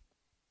surgeries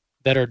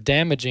that are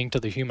damaging to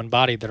the human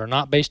body, that are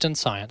not based in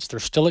science. They're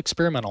still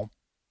experimental.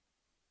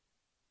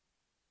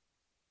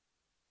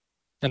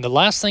 And the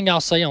last thing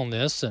I'll say on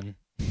this, and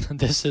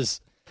this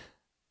is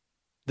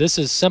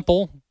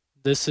simple,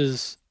 this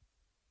is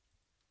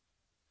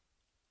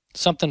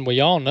something we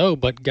all know,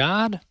 but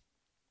God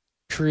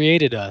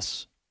created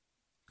us,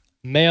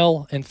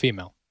 male and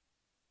female.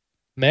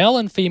 Male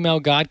and female,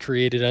 God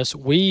created us.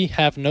 We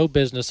have no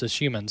business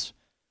as humans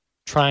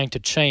trying to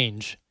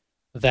change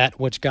that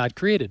which God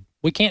created.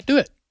 We can't do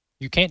it.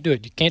 You can't do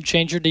it. You can't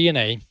change your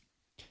DNA.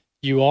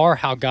 You are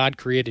how God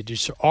created you.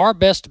 So our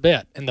best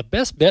bet, and the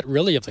best bet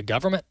really of the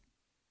government,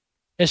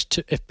 is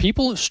to, if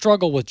people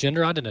struggle with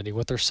gender identity,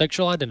 with their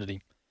sexual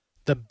identity,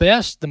 the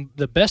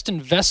best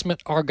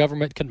investment our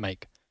government can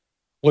make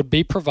would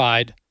be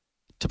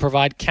to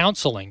provide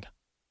counseling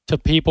to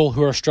people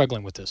who are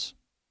struggling with this.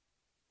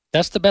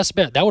 That's the best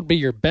bet. That would be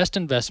your best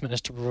investment,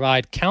 is to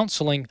provide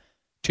counseling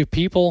to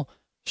people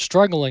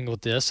struggling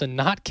with this, and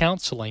not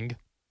counseling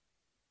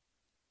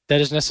that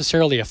is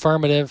necessarily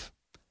affirmative.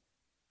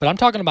 But I'm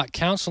talking about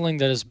counseling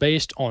that is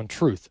based on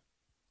truth.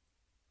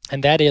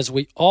 And that is,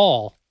 we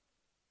all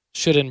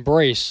should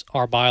embrace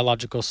our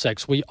biological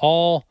sex. We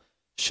all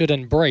should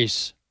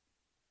embrace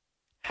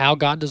how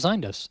God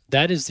designed us.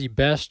 That is the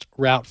best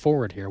route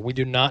forward here. We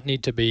do not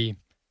need to be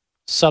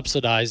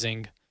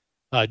subsidizing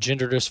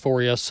gender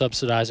dysphoria,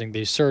 subsidizing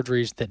these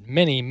surgeries that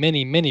many,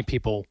 many, many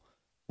people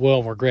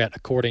will regret,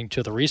 according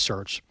to the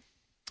research.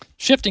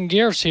 Shifting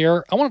gears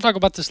here, I want to talk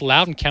about this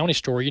Loudoun County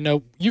story. You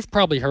know, you've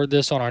probably heard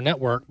this on our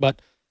network,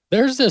 but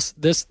there's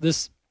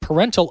this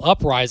parental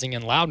uprising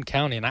in Loudoun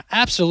County, and I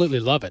absolutely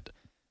love it.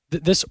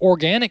 This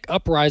organic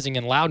uprising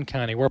in Loudoun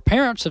County, where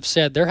parents have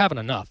said they're having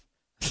enough.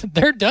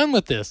 They're done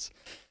with this.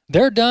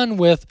 They're done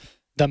with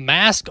the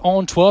mask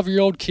on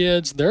 12-year-old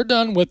kids. They're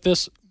done with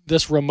this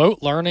remote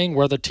learning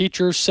where the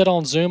teachers sit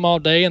on Zoom all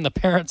day and the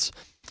parents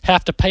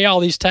have to pay all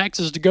these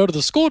taxes to go to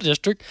the school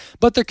district,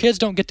 but their kids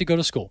don't get to go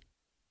to school.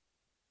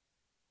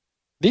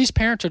 These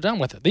parents are done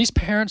with it. These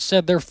parents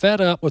said they're fed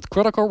up with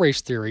critical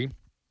race theory,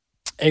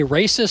 a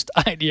racist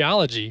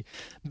ideology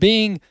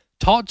being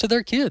taught to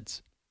their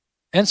kids.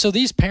 And so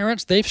these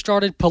parents, they've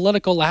started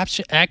political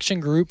action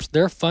groups.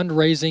 They're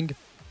fundraising.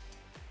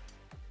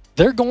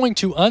 They're going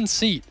to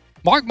unseat,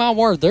 mark my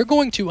word, they're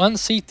going to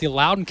unseat the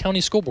Loudoun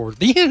County School Board,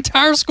 the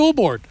entire school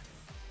board.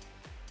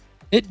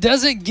 It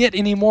doesn't get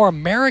any more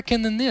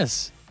American than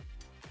this.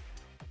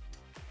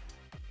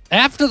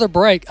 After the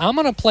break, I'm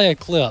going to play a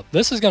clip.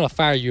 This is going to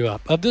fire you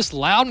up, of this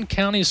Loudoun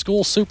County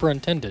school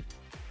superintendent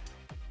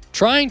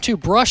trying to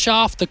brush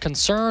off the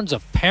concerns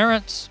of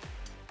parents,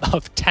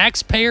 of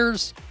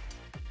taxpayers,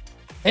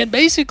 and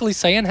basically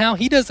saying how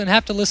he doesn't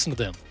have to listen to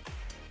them.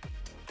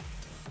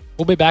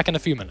 We'll be back in a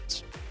few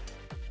minutes.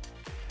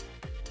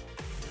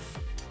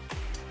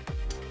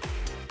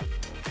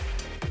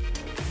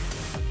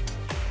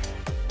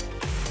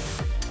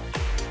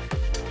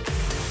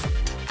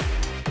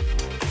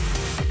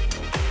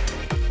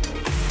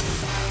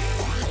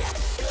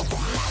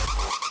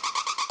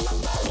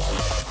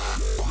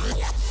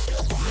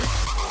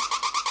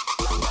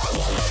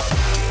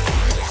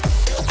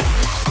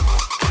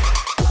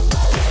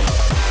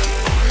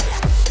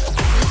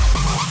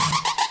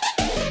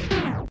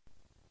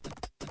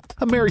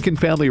 American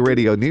Family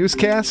Radio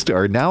newscasts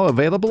are now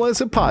available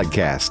as a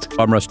podcast.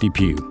 I'm Rusty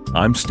Pugh.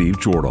 I'm Steve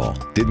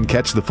Jordahl. Didn't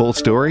catch the full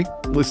story?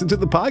 Listen to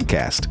the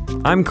podcast.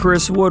 I'm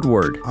Chris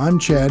Woodward. I'm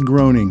Chad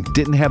Groening.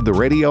 Didn't have the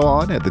radio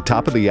on at the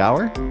top of the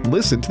hour?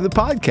 Listen to the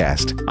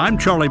podcast. I'm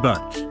Charlie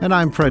Bunch. And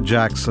I'm Fred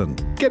Jackson.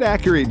 Get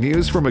accurate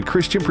news from a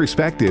Christian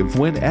perspective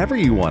whenever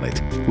you want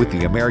it with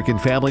the American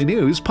Family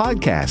News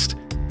podcast.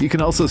 You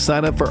can also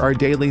sign up for our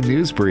daily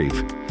news brief.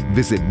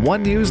 Visit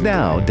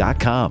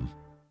onenewsnow.com.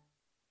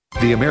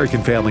 The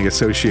American Family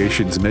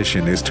Association's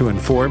mission is to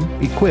inform,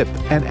 equip,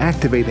 and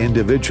activate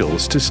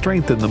individuals to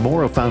strengthen the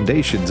moral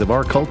foundations of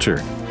our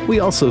culture. We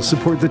also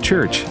support the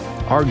church.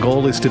 Our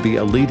goal is to be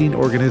a leading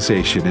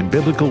organization in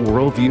biblical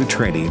worldview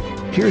training.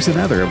 Here's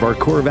another of our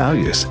core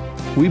values.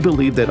 We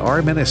believe that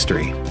our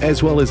ministry,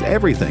 as well as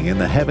everything in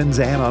the heavens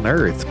and on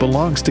earth,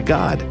 belongs to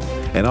God,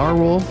 and our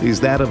role is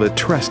that of a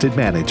trusted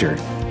manager.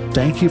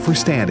 Thank you for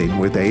standing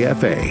with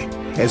AFA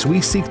as we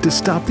seek to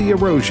stop the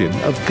erosion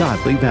of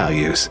godly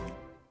values.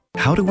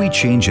 How do we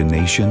change a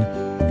nation?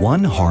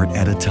 One heart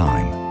at a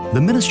time.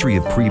 The Ministry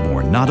of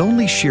Preborn not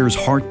only shares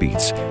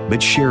heartbeats, but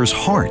shares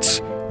hearts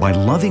by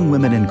loving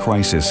women in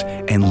crisis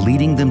and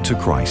leading them to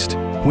Christ.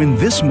 When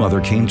this mother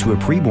came to a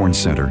preborn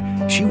center,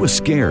 she was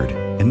scared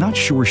and not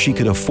sure she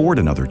could afford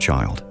another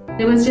child.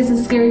 It was just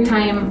a scary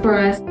time for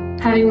us,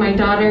 having my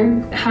daughter,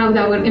 how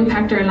that would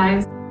impact our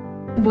lives.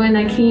 When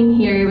I came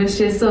here, it was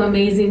just so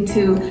amazing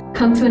to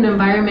come to an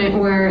environment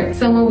where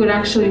someone would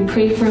actually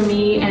pray for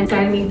me and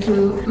guide me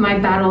through my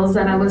battles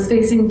that I was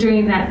facing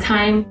during that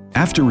time.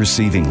 After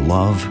receiving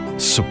love,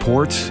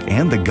 support,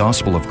 and the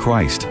gospel of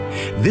Christ,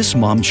 this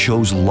mom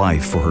chose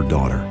life for her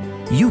daughter.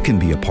 You can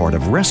be a part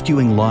of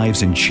rescuing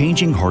lives and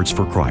changing hearts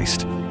for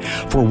Christ.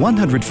 For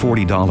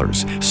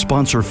 $140,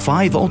 sponsor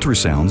 5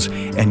 ultrasounds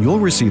and you'll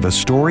receive a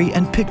story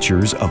and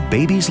pictures of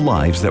babies'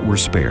 lives that were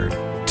spared.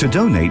 To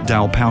donate,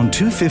 dial pound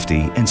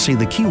 250 and say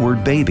the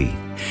keyword baby.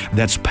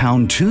 That's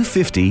pound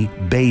 250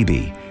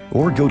 baby,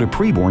 or go to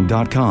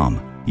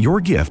preborn.com. Your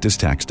gift is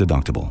tax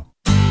deductible.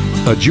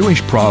 A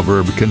Jewish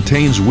proverb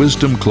contains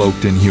wisdom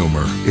cloaked in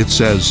humor. It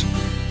says,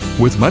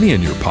 "With money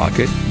in your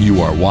pocket, you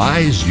are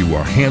wise, you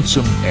are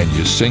handsome, and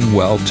you sing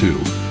well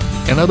too."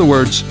 In other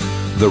words,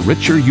 the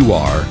richer you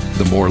are,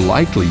 the more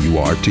likely you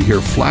are to hear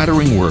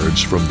flattering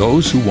words from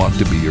those who want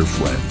to be your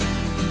friend.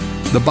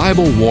 The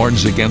Bible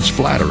warns against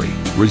flattery,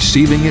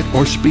 receiving it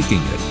or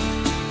speaking it.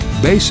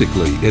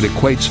 Basically, it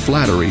equates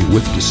flattery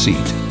with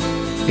deceit.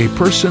 A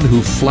person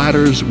who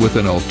flatters with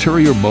an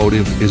ulterior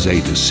motive is a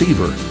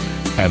deceiver,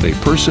 and a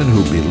person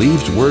who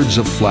believes words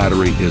of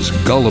flattery is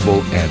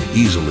gullible and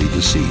easily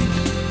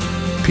deceived.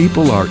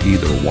 People are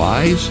either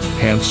wise,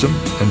 handsome,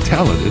 and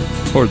talented,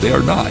 or they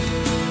are not.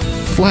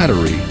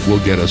 Flattery will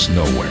get us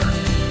nowhere.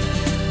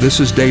 This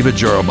is David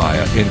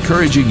Jeremiah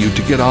encouraging you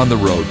to get on the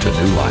road to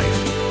new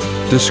life.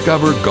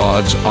 Discover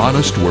God's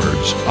honest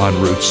words on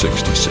Route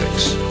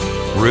 66.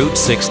 Route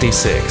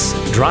 66,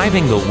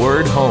 driving the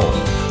word home.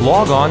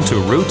 Log on to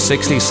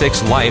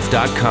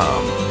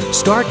Route66Life.com.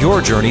 Start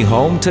your journey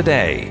home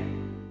today.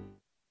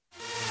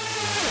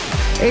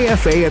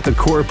 AFA at the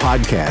Core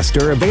podcast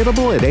are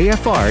available at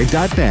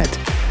AFR.net.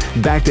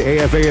 Back to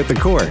AFA at the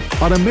Core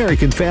on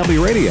American Family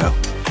Radio.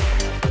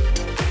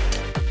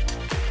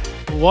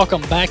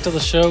 Welcome back to the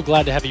show.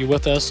 Glad to have you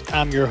with us.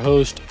 I'm your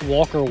host,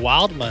 Walker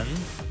Wildman.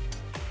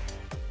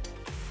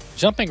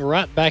 Jumping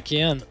right back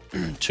in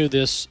to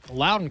this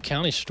Loudoun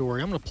County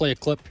story, I'm going to play a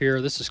clip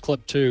here. This is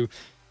clip 2.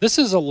 This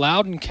is a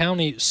Loudoun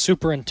County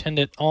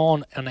superintendent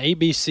on an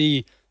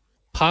ABC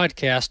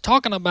podcast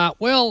talking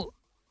about, well,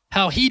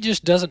 how he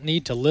just doesn't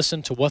need to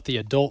listen to what the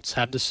adults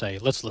have to say.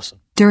 Let's listen.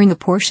 During a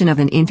portion of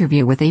an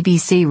interview with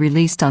ABC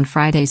released on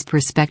Friday's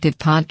Perspective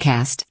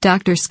podcast,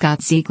 Dr.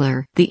 Scott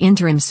Ziegler, the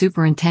interim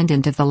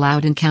superintendent of the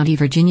Loudoun County,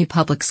 Virginia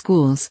Public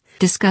Schools,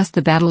 discussed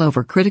the battle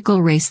over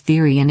critical race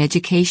theory in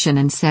education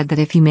and said that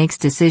if he makes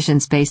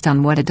decisions based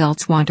on what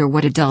adults want or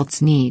what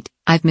adults need,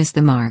 I've missed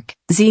the mark.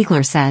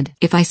 Ziegler said,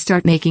 if I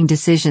start making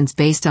decisions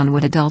based on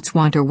what adults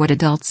want or what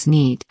adults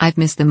need, I've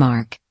missed the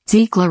mark.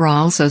 Ziegler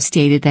also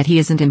stated that he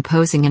isn't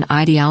imposing an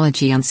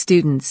ideology on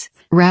students.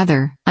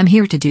 Rather, I'm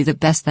here to do the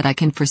best that I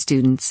can for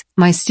students.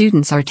 My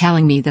students are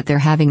telling me that they're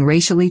having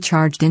racially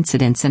charged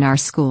incidents in our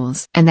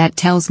schools, and that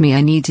tells me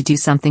I need to do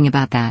something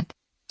about that.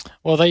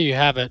 Well, there you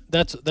have it.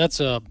 That's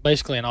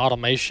basically an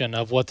automation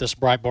of what this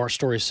Breitbart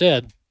story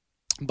said.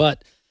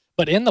 But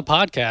in the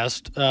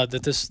podcast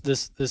that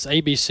this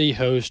ABC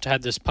host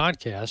had this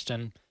podcast,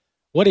 and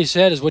what he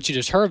said is what you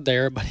just heard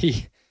there. But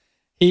he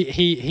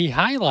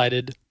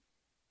highlighted,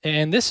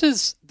 and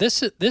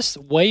this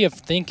way of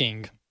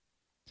thinking.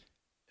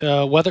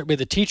 Whether it be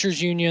the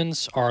teachers'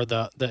 unions or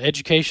the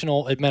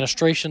educational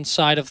administration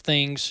side of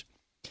things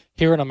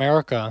here in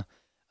America,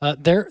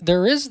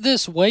 there is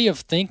this way of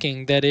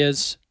thinking that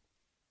is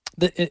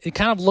that it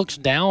kind of looks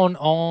down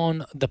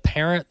on the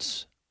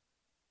parents,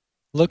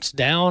 looks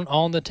down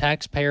on the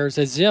taxpayers,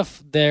 as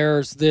if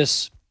there's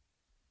this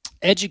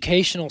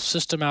educational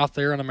system out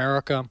there in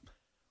America,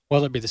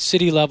 whether it be the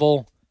city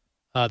level,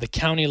 the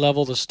county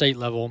level, the state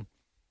level,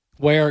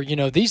 where,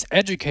 these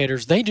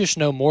educators, they just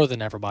know more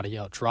than everybody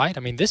else, right?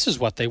 I mean, this is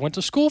what they went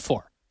to school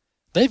for.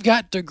 They've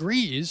got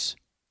degrees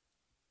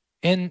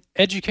in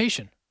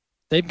education.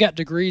 They've got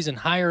degrees in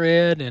higher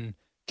ed and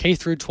K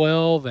through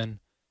 12 and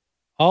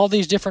all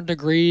these different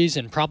degrees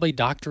and probably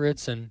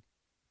doctorates. And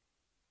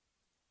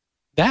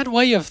that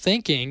way of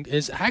thinking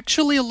is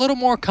actually a little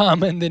more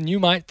common than you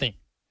might think.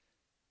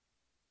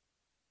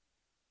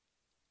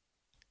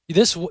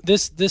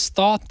 This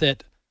thought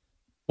that,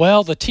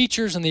 well, the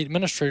teachers and the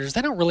administrators,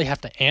 they don't really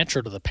have to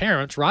answer to the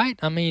parents, right?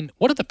 I mean,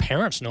 what do the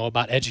parents know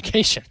about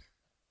education?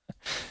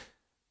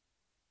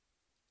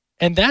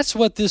 And that's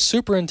what this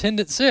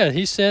superintendent said.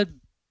 He said,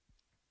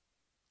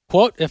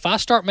 quote, "If I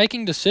start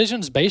making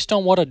decisions based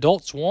on what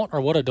adults want or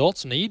what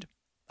adults need,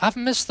 I've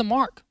missed the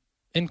mark,"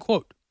 end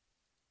quote.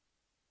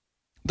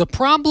 The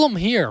problem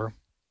here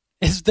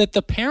is that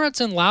the parents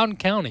in Loudoun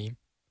County,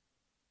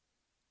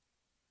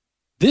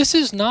 this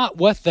is not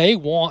what they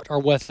want or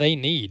what they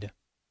need.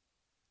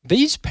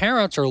 These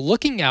parents are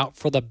looking out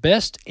for the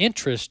best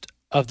interest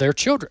of their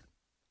children,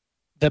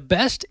 the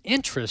best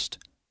interest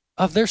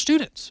of their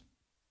students.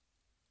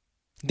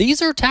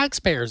 These are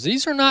taxpayers.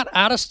 These are not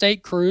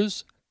out-of-state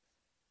crews.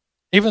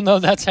 Even though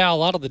that's how a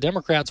lot of the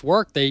Democrats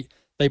work, they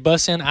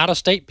bus in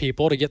out-of-state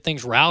people to get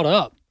things riled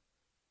up.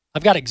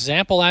 I've got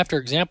example after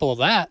example of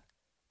that.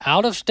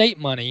 Out-of-state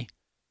money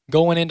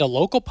going into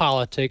local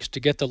politics to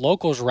get the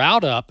locals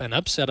riled up and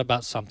upset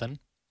about something.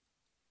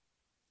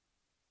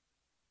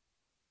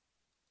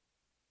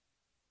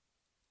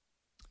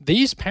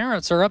 These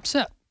parents are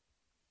upset.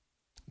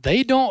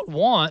 They don't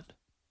want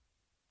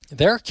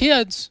their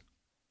kids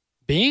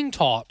being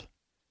taught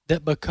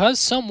that because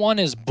someone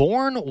is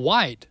born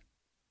white,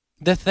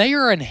 that they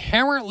are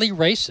inherently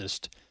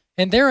racist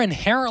and they're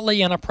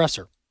inherently an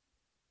oppressor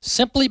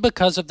simply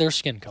because of their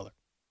skin color.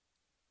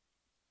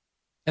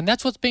 And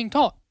that's what's being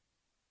taught.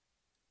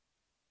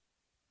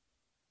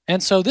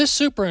 And so this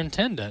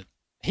superintendent,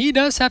 he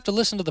does have to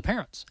listen to the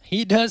parents.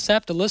 He does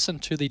have to listen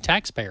to the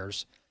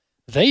taxpayers.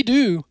 They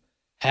do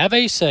have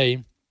a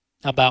say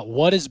about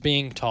what is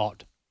being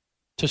taught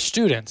to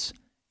students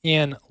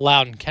in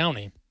Loudoun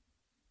County.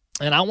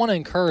 And I want to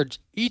encourage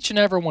each and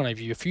every one of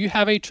you, if you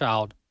have a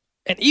child,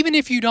 and even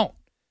if you don't,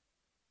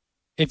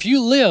 if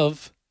you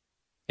live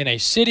in a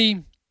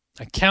city,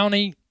 a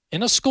county,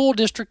 in a school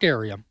district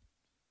area,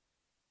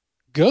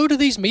 go to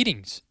these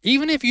meetings.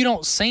 Even if you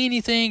don't say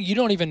anything, you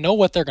don't even know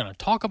what they're going to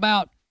talk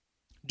about,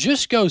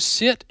 just go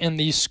sit in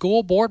these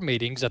school board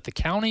meetings at the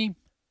county,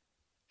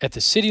 at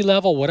the city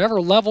level, whatever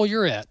level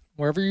you're at,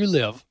 wherever you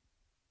live.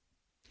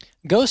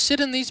 Go sit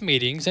in these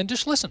meetings and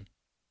just listen.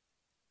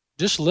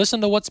 Just listen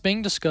to what's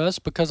being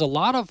discussed, because a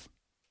lot of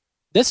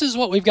this is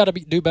what we've got to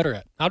do better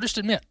at. I'll just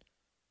admit,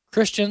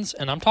 Christians,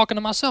 and I'm talking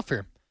to myself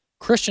here,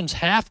 Christians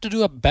have to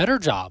do a better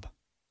job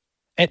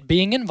at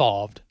being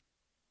involved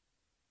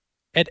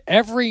at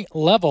every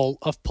level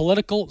of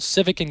political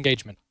civic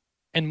engagement.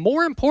 And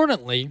more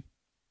importantly,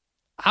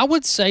 I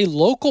would say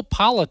local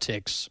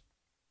politics.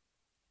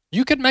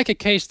 You could make a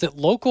case that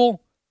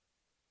local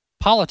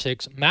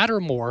politics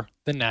matter more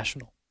than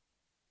national.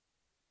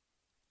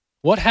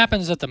 What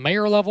happens at the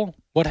mayor level?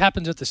 What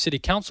happens at the city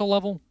council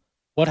level?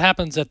 What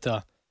happens at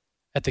the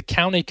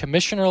county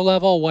commissioner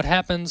level? What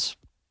happens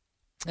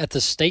at the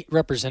state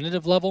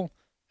representative level?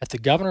 At the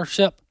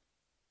governorship?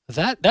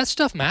 That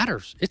stuff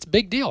matters. It's a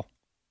big deal.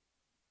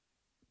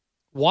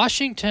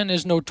 Washington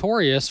is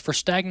notorious for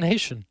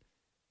stagnation.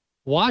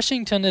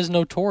 Washington is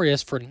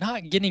notorious for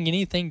not getting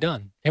anything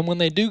done. And when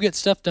they do get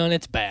stuff done,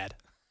 it's bad.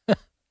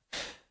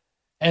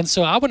 And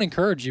so I would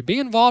encourage you, be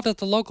involved at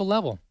the local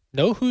level.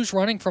 Know who's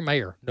running for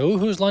mayor. Know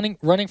who's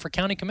running for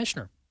county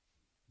commissioner.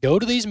 Go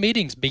to these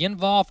meetings. Be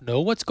involved.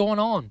 Know what's going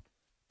on.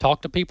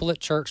 Talk to people at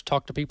church.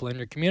 Talk to people in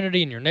your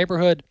community, in your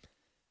neighborhood.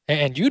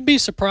 And you'd be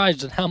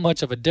surprised at how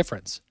much of a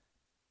difference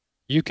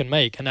you can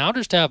make. And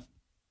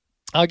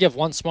I'll give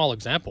one small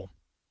example.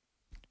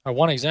 Or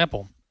one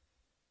example.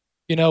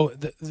 You know,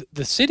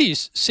 the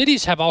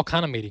cities have all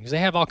kind of meetings. They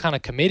have all kind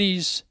of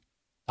committees,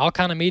 all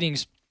kind of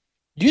meetings.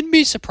 You'd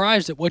be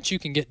surprised at what you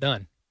can get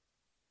done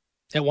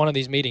at one of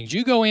these meetings.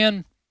 You go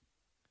in,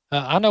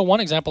 I know one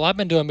example, I've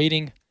been to a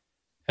meeting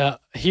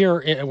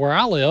here where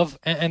I live,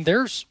 and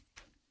there's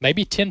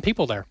maybe 10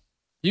 people there.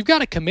 You've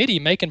got a committee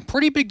making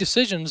pretty big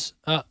decisions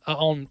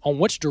on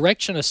which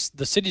direction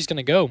the city's going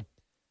to go,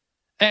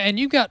 and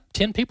you've got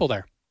 10 people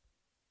there.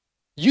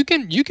 You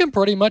can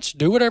pretty much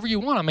do whatever you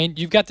want. I mean,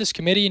 you've got this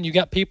committee and you've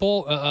got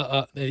people,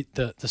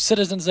 the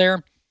citizens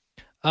there.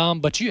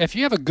 But if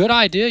you have a good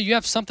idea, you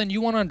have something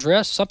you want to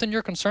address, something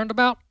you're concerned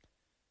about,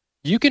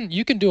 you can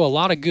do a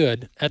lot of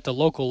good at the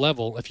local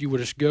level if you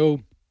would just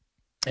go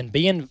and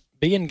be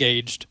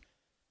engaged,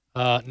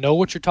 know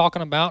what you're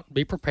talking about,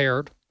 be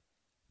prepared,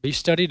 be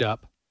studied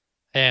up,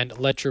 and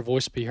let your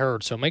voice be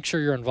heard. So make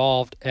sure you're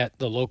involved at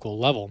the local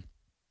level.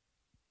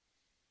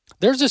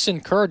 There's this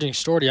encouraging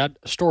story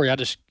I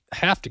just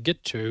have to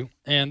get to,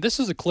 and this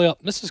is a clip.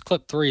 This is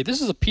clip 3.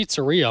 This is a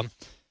pizzeria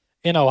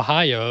in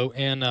Ohio,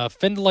 in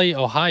Findlay,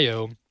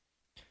 Ohio,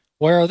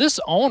 where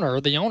the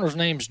owner's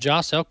name's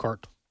Josh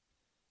Elkhart.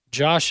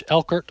 Josh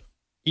Elkert,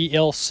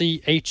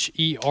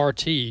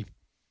 Elchert.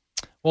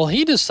 Well,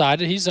 he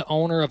decided, he's the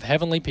owner of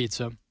Heavenly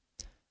Pizza.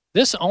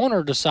 This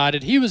owner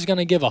decided he was going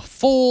to give a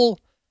full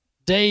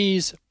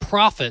day's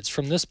profits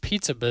from this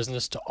pizza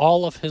business to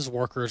all of his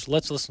workers.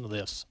 Let's listen to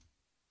this.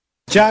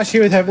 Josh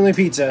here with Heavenly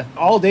Pizza.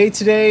 All day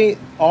today,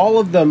 all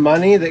of the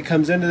money that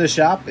comes into the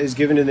shop is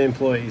given to the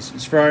employees.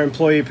 It's for our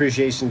Employee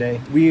Appreciation Day.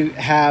 We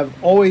have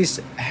always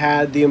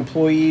had the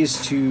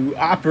employees to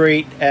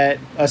operate at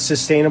a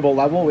sustainable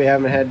level. We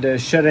haven't had to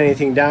shut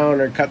anything down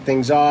or cut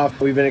things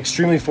off. We've been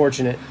extremely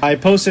fortunate. I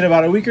posted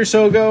about a week or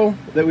so ago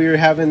that we were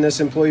having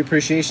this Employee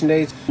Appreciation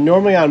Day.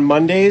 Normally on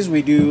Mondays,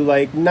 we do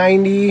like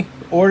 90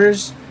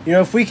 orders. You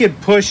know, if we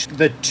could push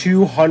the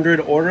 200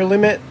 order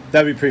limit,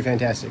 that'd be pretty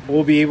fantastic.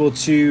 We'll be able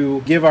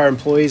to give our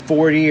employees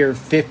 $40 or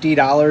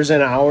 $50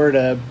 an hour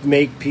to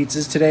make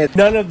pizzas today.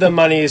 None of the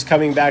money is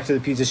coming back to the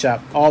pizza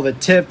shop. All the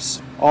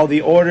tips, all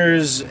the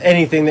orders,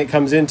 anything that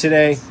comes in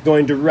today,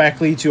 going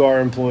directly to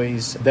our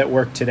employees that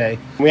work today.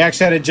 We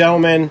actually had a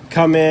gentleman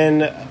come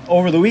in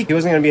over the week. He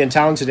wasn't going to be in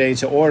town today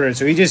to order,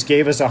 so he just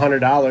gave us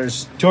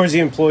 $100 towards the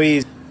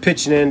employees,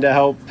 pitching in to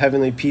help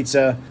Heavenly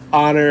Pizza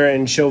honor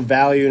and show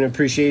value and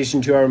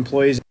appreciation to our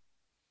employees.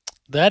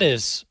 That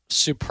is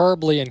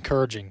superbly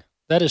encouraging.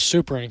 That is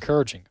super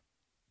encouraging.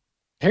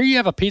 Here you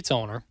have a pizza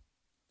owner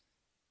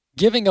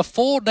giving a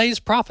full day's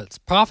profits.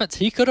 Profits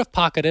he could have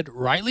pocketed,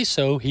 rightly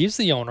so. He's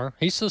the owner.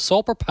 He's the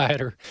sole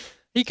proprietor.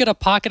 He could have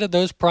pocketed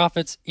those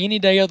profits any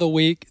day of the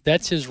week.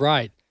 That's his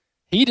right.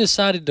 He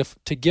decided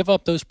to give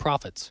up those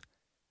profits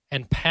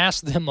and pass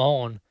them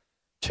on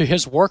to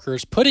his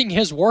workers, putting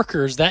his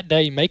workers that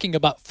day making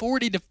about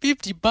 $40 to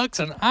 $50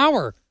 an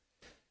hour.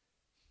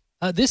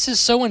 This is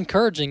so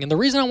encouraging, and the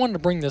reason I wanted to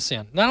bring this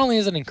in, not only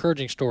is it an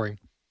encouraging story,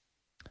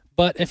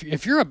 but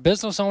if you're a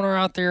business owner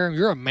out there,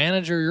 you're a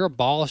manager, you're a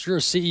boss, you're a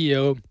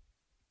CEO,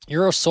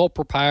 you're a sole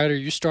proprietor,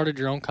 you started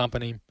your own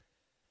company,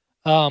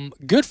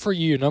 good for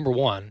you, number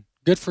one.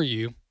 Good for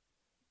you.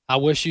 I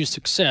wish you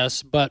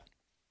success, but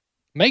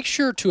make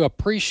sure to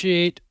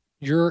appreciate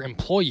your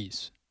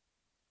employees,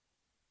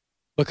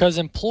 because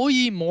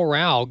employee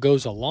morale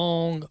goes a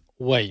long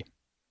way.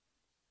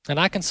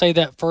 And I can say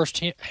that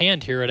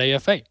firsthand here at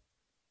AFA.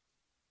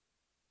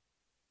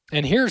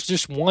 And here's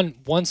just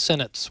one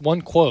sentence,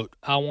 one quote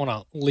I want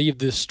to leave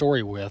this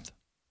story with.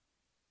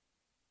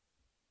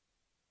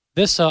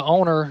 This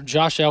owner,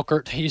 Josh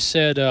Elkert, he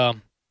said,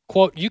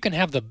 quote, "You can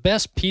have the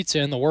best pizza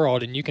in the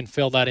world, and you can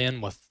fill that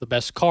in with the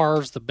best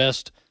cars, the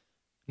best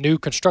new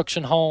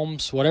construction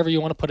homes, whatever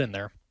you want to put in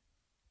there.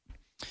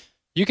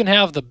 You can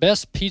have the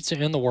best pizza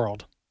in the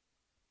world.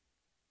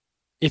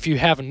 If you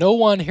have no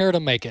one here to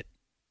make it,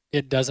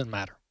 it doesn't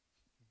matter."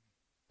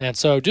 And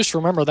so just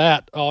remember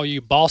that, all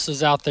you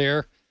bosses out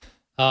there.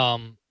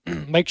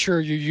 Make sure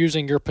you're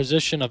using your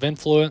position of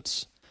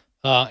influence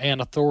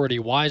and authority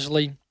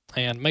wisely,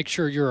 and make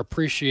sure you're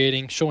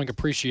showing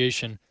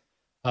appreciation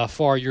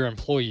for your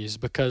employees.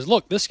 Because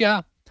look, this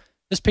guy,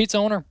 this pizza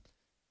owner,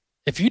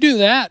 if you do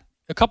that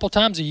a couple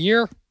times a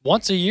year,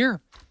 once a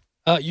year,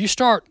 you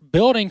start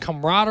building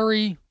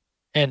camaraderie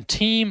and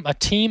a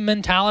team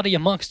mentality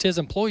amongst his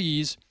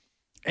employees,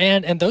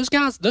 and those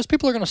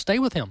people are going to stay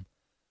with him.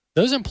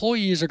 Those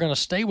employees are going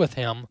to stay with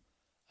him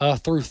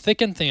through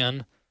thick and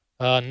thin.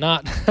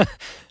 Not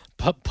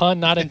pun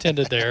not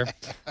intended there.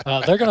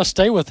 They're going to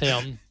stay with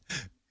him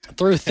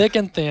through thick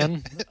and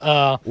thin.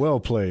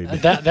 Well played.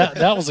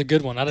 That was a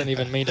good one. I didn't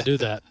even mean to do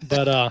that,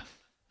 but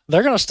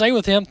they're going to stay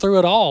with him through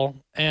it all,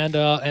 and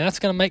that's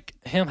going to make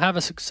him have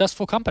a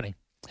successful company.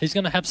 He's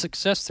going to have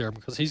success there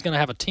because he's going to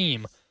have a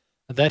team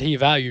that he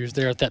values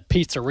there at that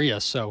pizzeria.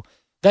 So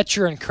that's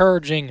your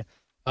encouraging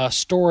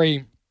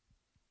story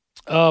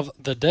of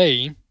the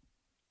day.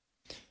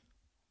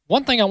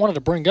 One thing I wanted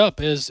to bring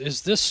up is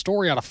this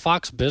story out of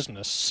Fox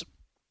Business.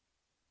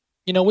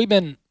 You know, we've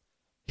been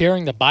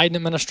hearing the Biden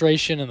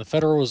administration and the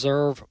Federal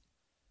Reserve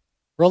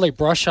really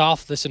brush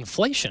off this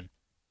inflation.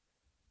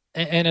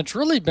 And it's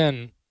really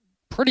been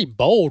pretty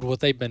bold what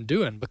they've been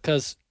doing,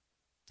 because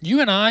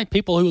you and I,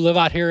 people who live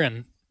out here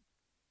in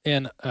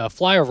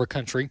flyover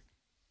country,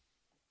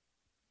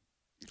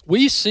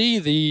 we see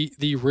the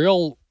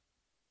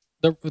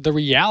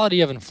reality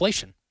of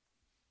inflation.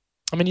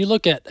 I mean, you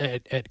look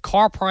at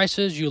car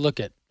prices, you look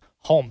at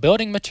home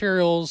building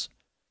materials,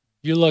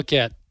 you look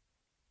at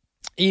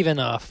even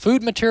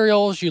food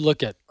materials, you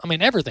look at,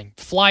 everything,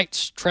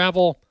 flights,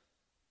 travel,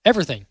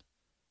 everything.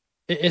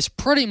 It's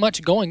pretty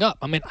much going up.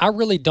 I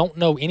really don't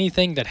know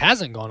anything that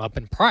hasn't gone up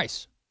in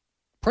price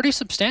pretty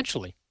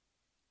substantially.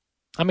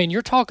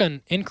 You're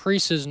talking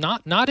increases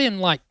not in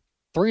like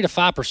 3 to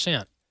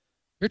 5%.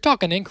 You're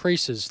talking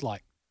increases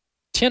like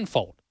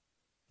tenfold.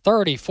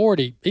 30,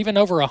 40, even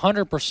over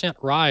 100%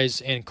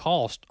 rise in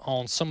cost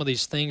on some of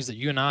these things that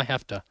you and I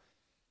have to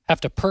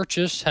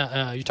purchase.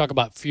 You talk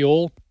about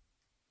fuel.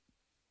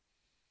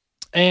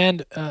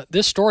 And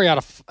this story out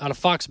of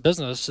Fox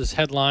Business is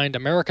headlined,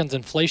 "Americans'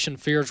 inflation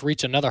fears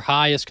reach another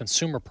high as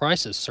consumer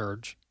prices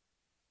surge."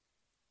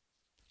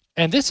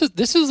 And this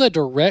is a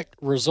direct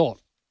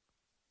result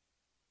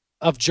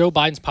of Joe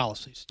Biden's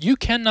policies. You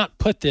cannot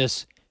put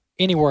this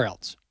anywhere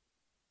else.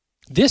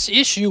 This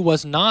issue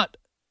was not,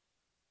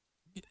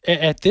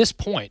 at this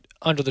point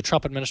under the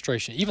Trump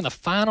administration, even the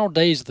final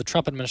days of the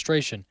Trump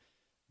administration,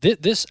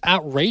 this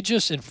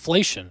outrageous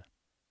inflation,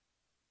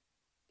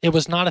 it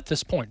was not at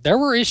this point. There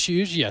were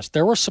issues, yes,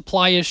 there were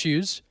supply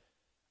issues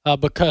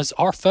because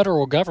our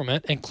federal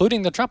government,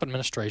 including the Trump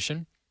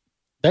administration,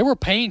 they were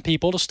paying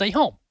people to stay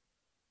home.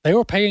 They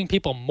were paying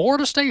people more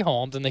to stay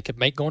home than they could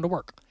make going to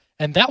work.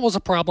 And that was a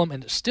problem,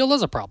 and it still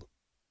is a problem.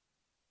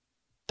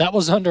 That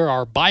was under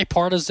our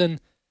bipartisan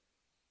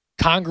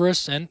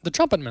Congress and the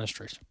Trump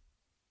administration.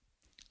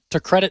 To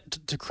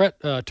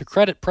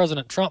credit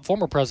President Trump,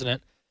 former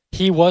president,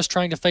 he was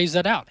trying to phase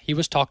that out. He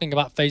was talking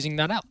about phasing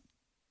that out.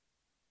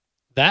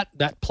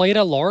 That played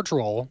a large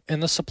role in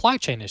the supply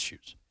chain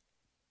issues.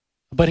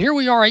 But here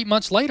we are 8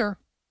 months later,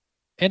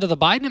 into the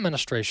Biden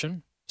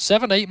administration,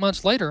 7 to 8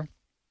 months later,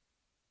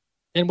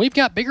 and we've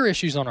got bigger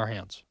issues on our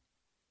hands.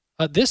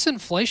 This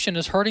inflation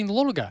is hurting the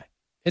little guy.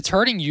 It's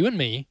hurting you and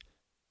me.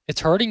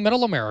 It's hurting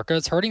middle America.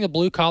 It's hurting the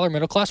blue-collar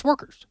middle-class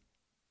workers.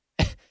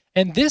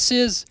 And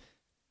these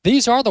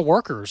are the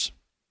workers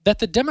that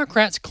the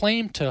Democrats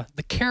claim to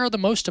care the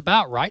most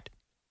about, right?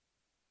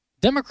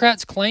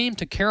 Democrats claim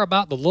to care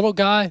about the little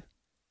guy,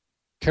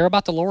 care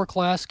about the lower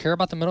class, care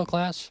about the middle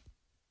class.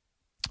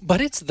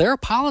 But it's their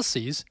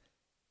policies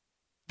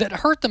that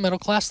hurt the middle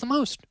class the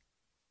most.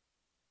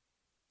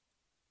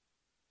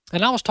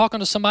 And I was talking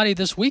to somebody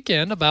this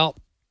weekend about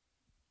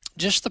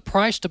just the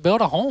price to build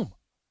a home.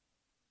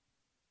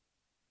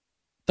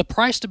 The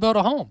price to build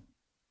a home.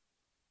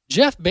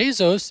 Jeff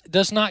Bezos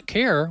does not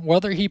care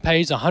whether he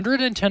pays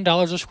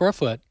 $110 a square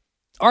foot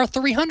or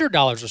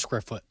 $300 a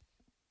square foot.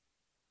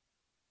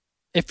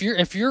 If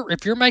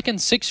you're making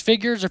six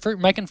figures, if you're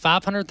making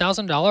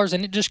 $500,000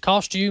 and it just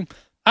costs you,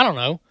 I don't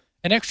know,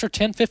 an extra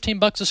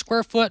 $10-15 a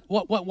square foot,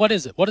 what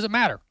is it? What does it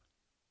matter?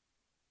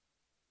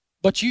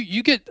 But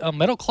you get a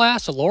middle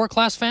class, a lower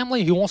class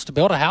family who wants to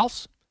build a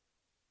house,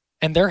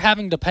 and they're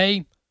having to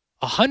pay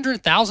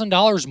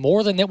 $100,000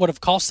 more than it would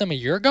have cost them a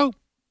year ago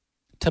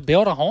to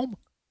build a home,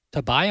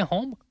 to buy a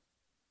home.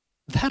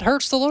 That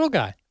hurts the little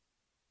guy.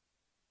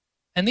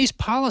 And these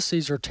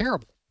policies are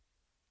terrible.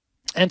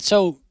 And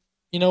so,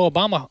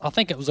 Obama, I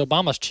think it was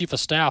Obama's chief of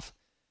staff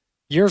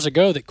years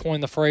ago that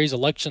coined the phrase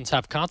elections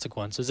have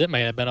consequences. It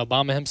may have been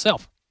Obama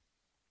himself.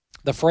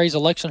 The phrase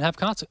elections have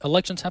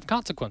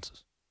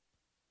consequences.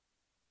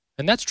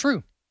 And that's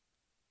true.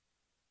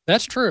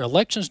 That's true.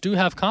 Elections do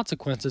have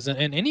consequences.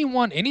 And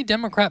any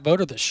Democrat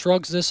voter that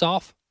shrugs this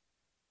off,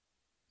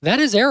 that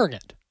is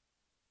arrogant.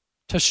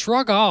 To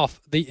shrug off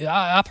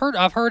I've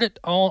heard it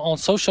on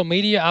social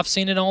media. I've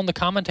seen it on the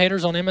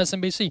commentators on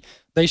MSNBC.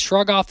 They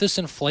shrug off this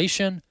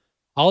inflation,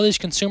 all these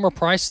consumer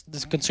price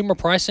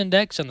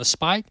index and the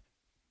spike.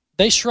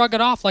 They shrug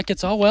it off like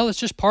it's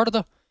just part of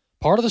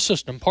the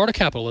system, part of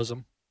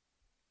capitalism.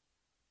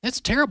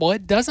 It's terrible.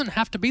 It doesn't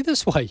have to be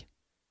this way.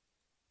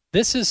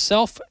 These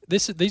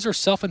are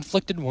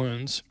self-inflicted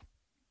wounds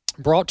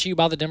brought to you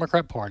by the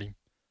Democrat Party,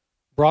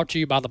 brought to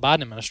you by the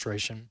Biden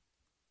administration.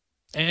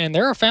 And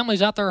there are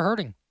families out there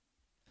hurting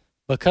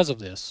because of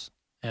this.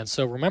 And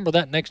so remember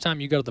that next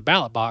time you go to the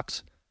ballot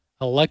box.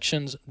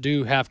 Elections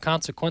do have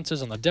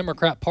consequences, and the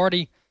Democrat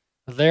Party,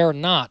 they're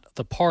not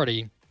the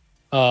party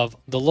of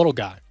the little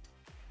guy.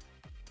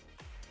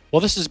 Well,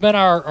 this has been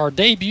our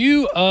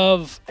debut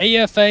of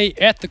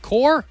AFA at the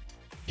Core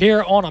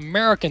here on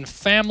American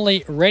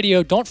Family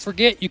Radio. Don't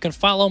forget, you can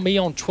follow me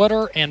on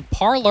Twitter and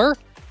Parler.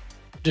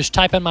 Just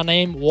type in my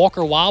name,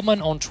 Walker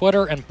Wildman, on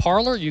Twitter and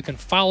Parler. You can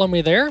follow me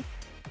there.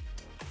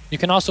 You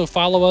can also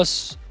follow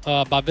us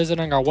by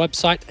visiting our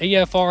website,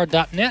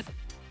 afr.net,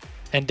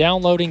 and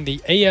downloading the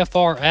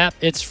AFR app.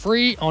 It's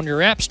free on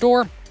your app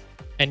store,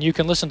 and you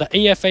can listen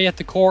to AFA at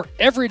the Core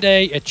every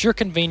day at your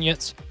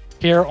convenience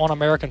here on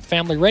American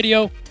Family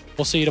Radio.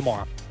 We'll see you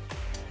tomorrow.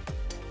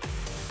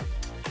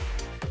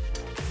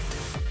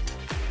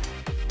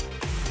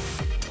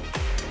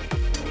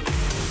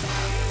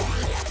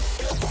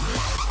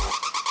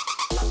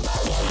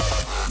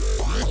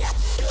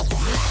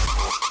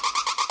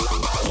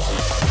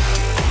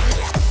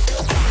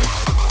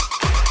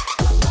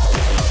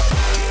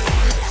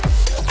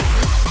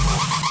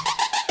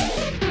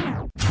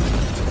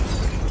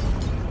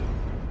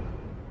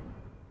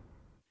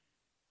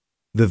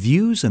 The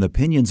views and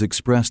opinions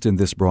expressed in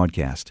this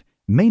broadcast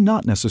may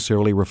not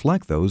necessarily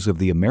reflect those of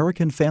the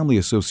American Family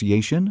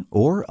Association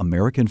or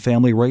American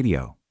Family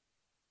Radio.